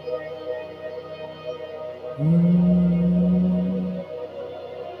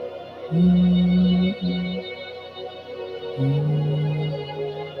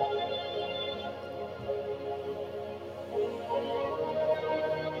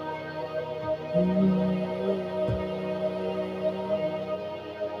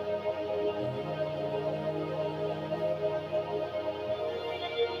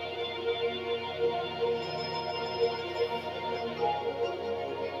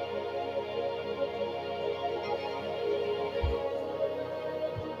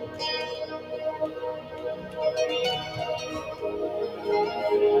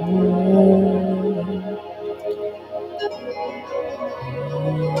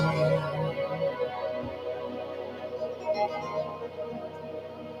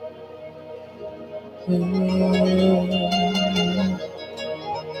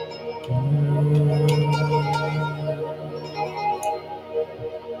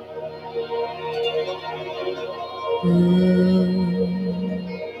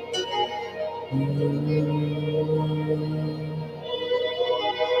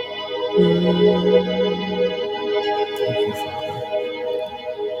 Thank you, Father.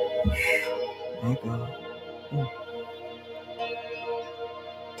 My God.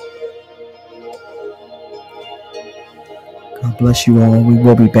 God bless you all. We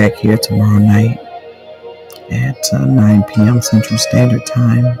will be back here tomorrow night at 9 p.m. Central Standard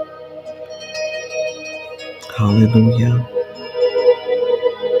Time. Hallelujah.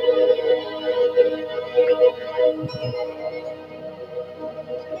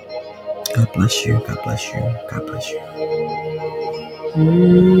 God bless you. God bless you. God bless you.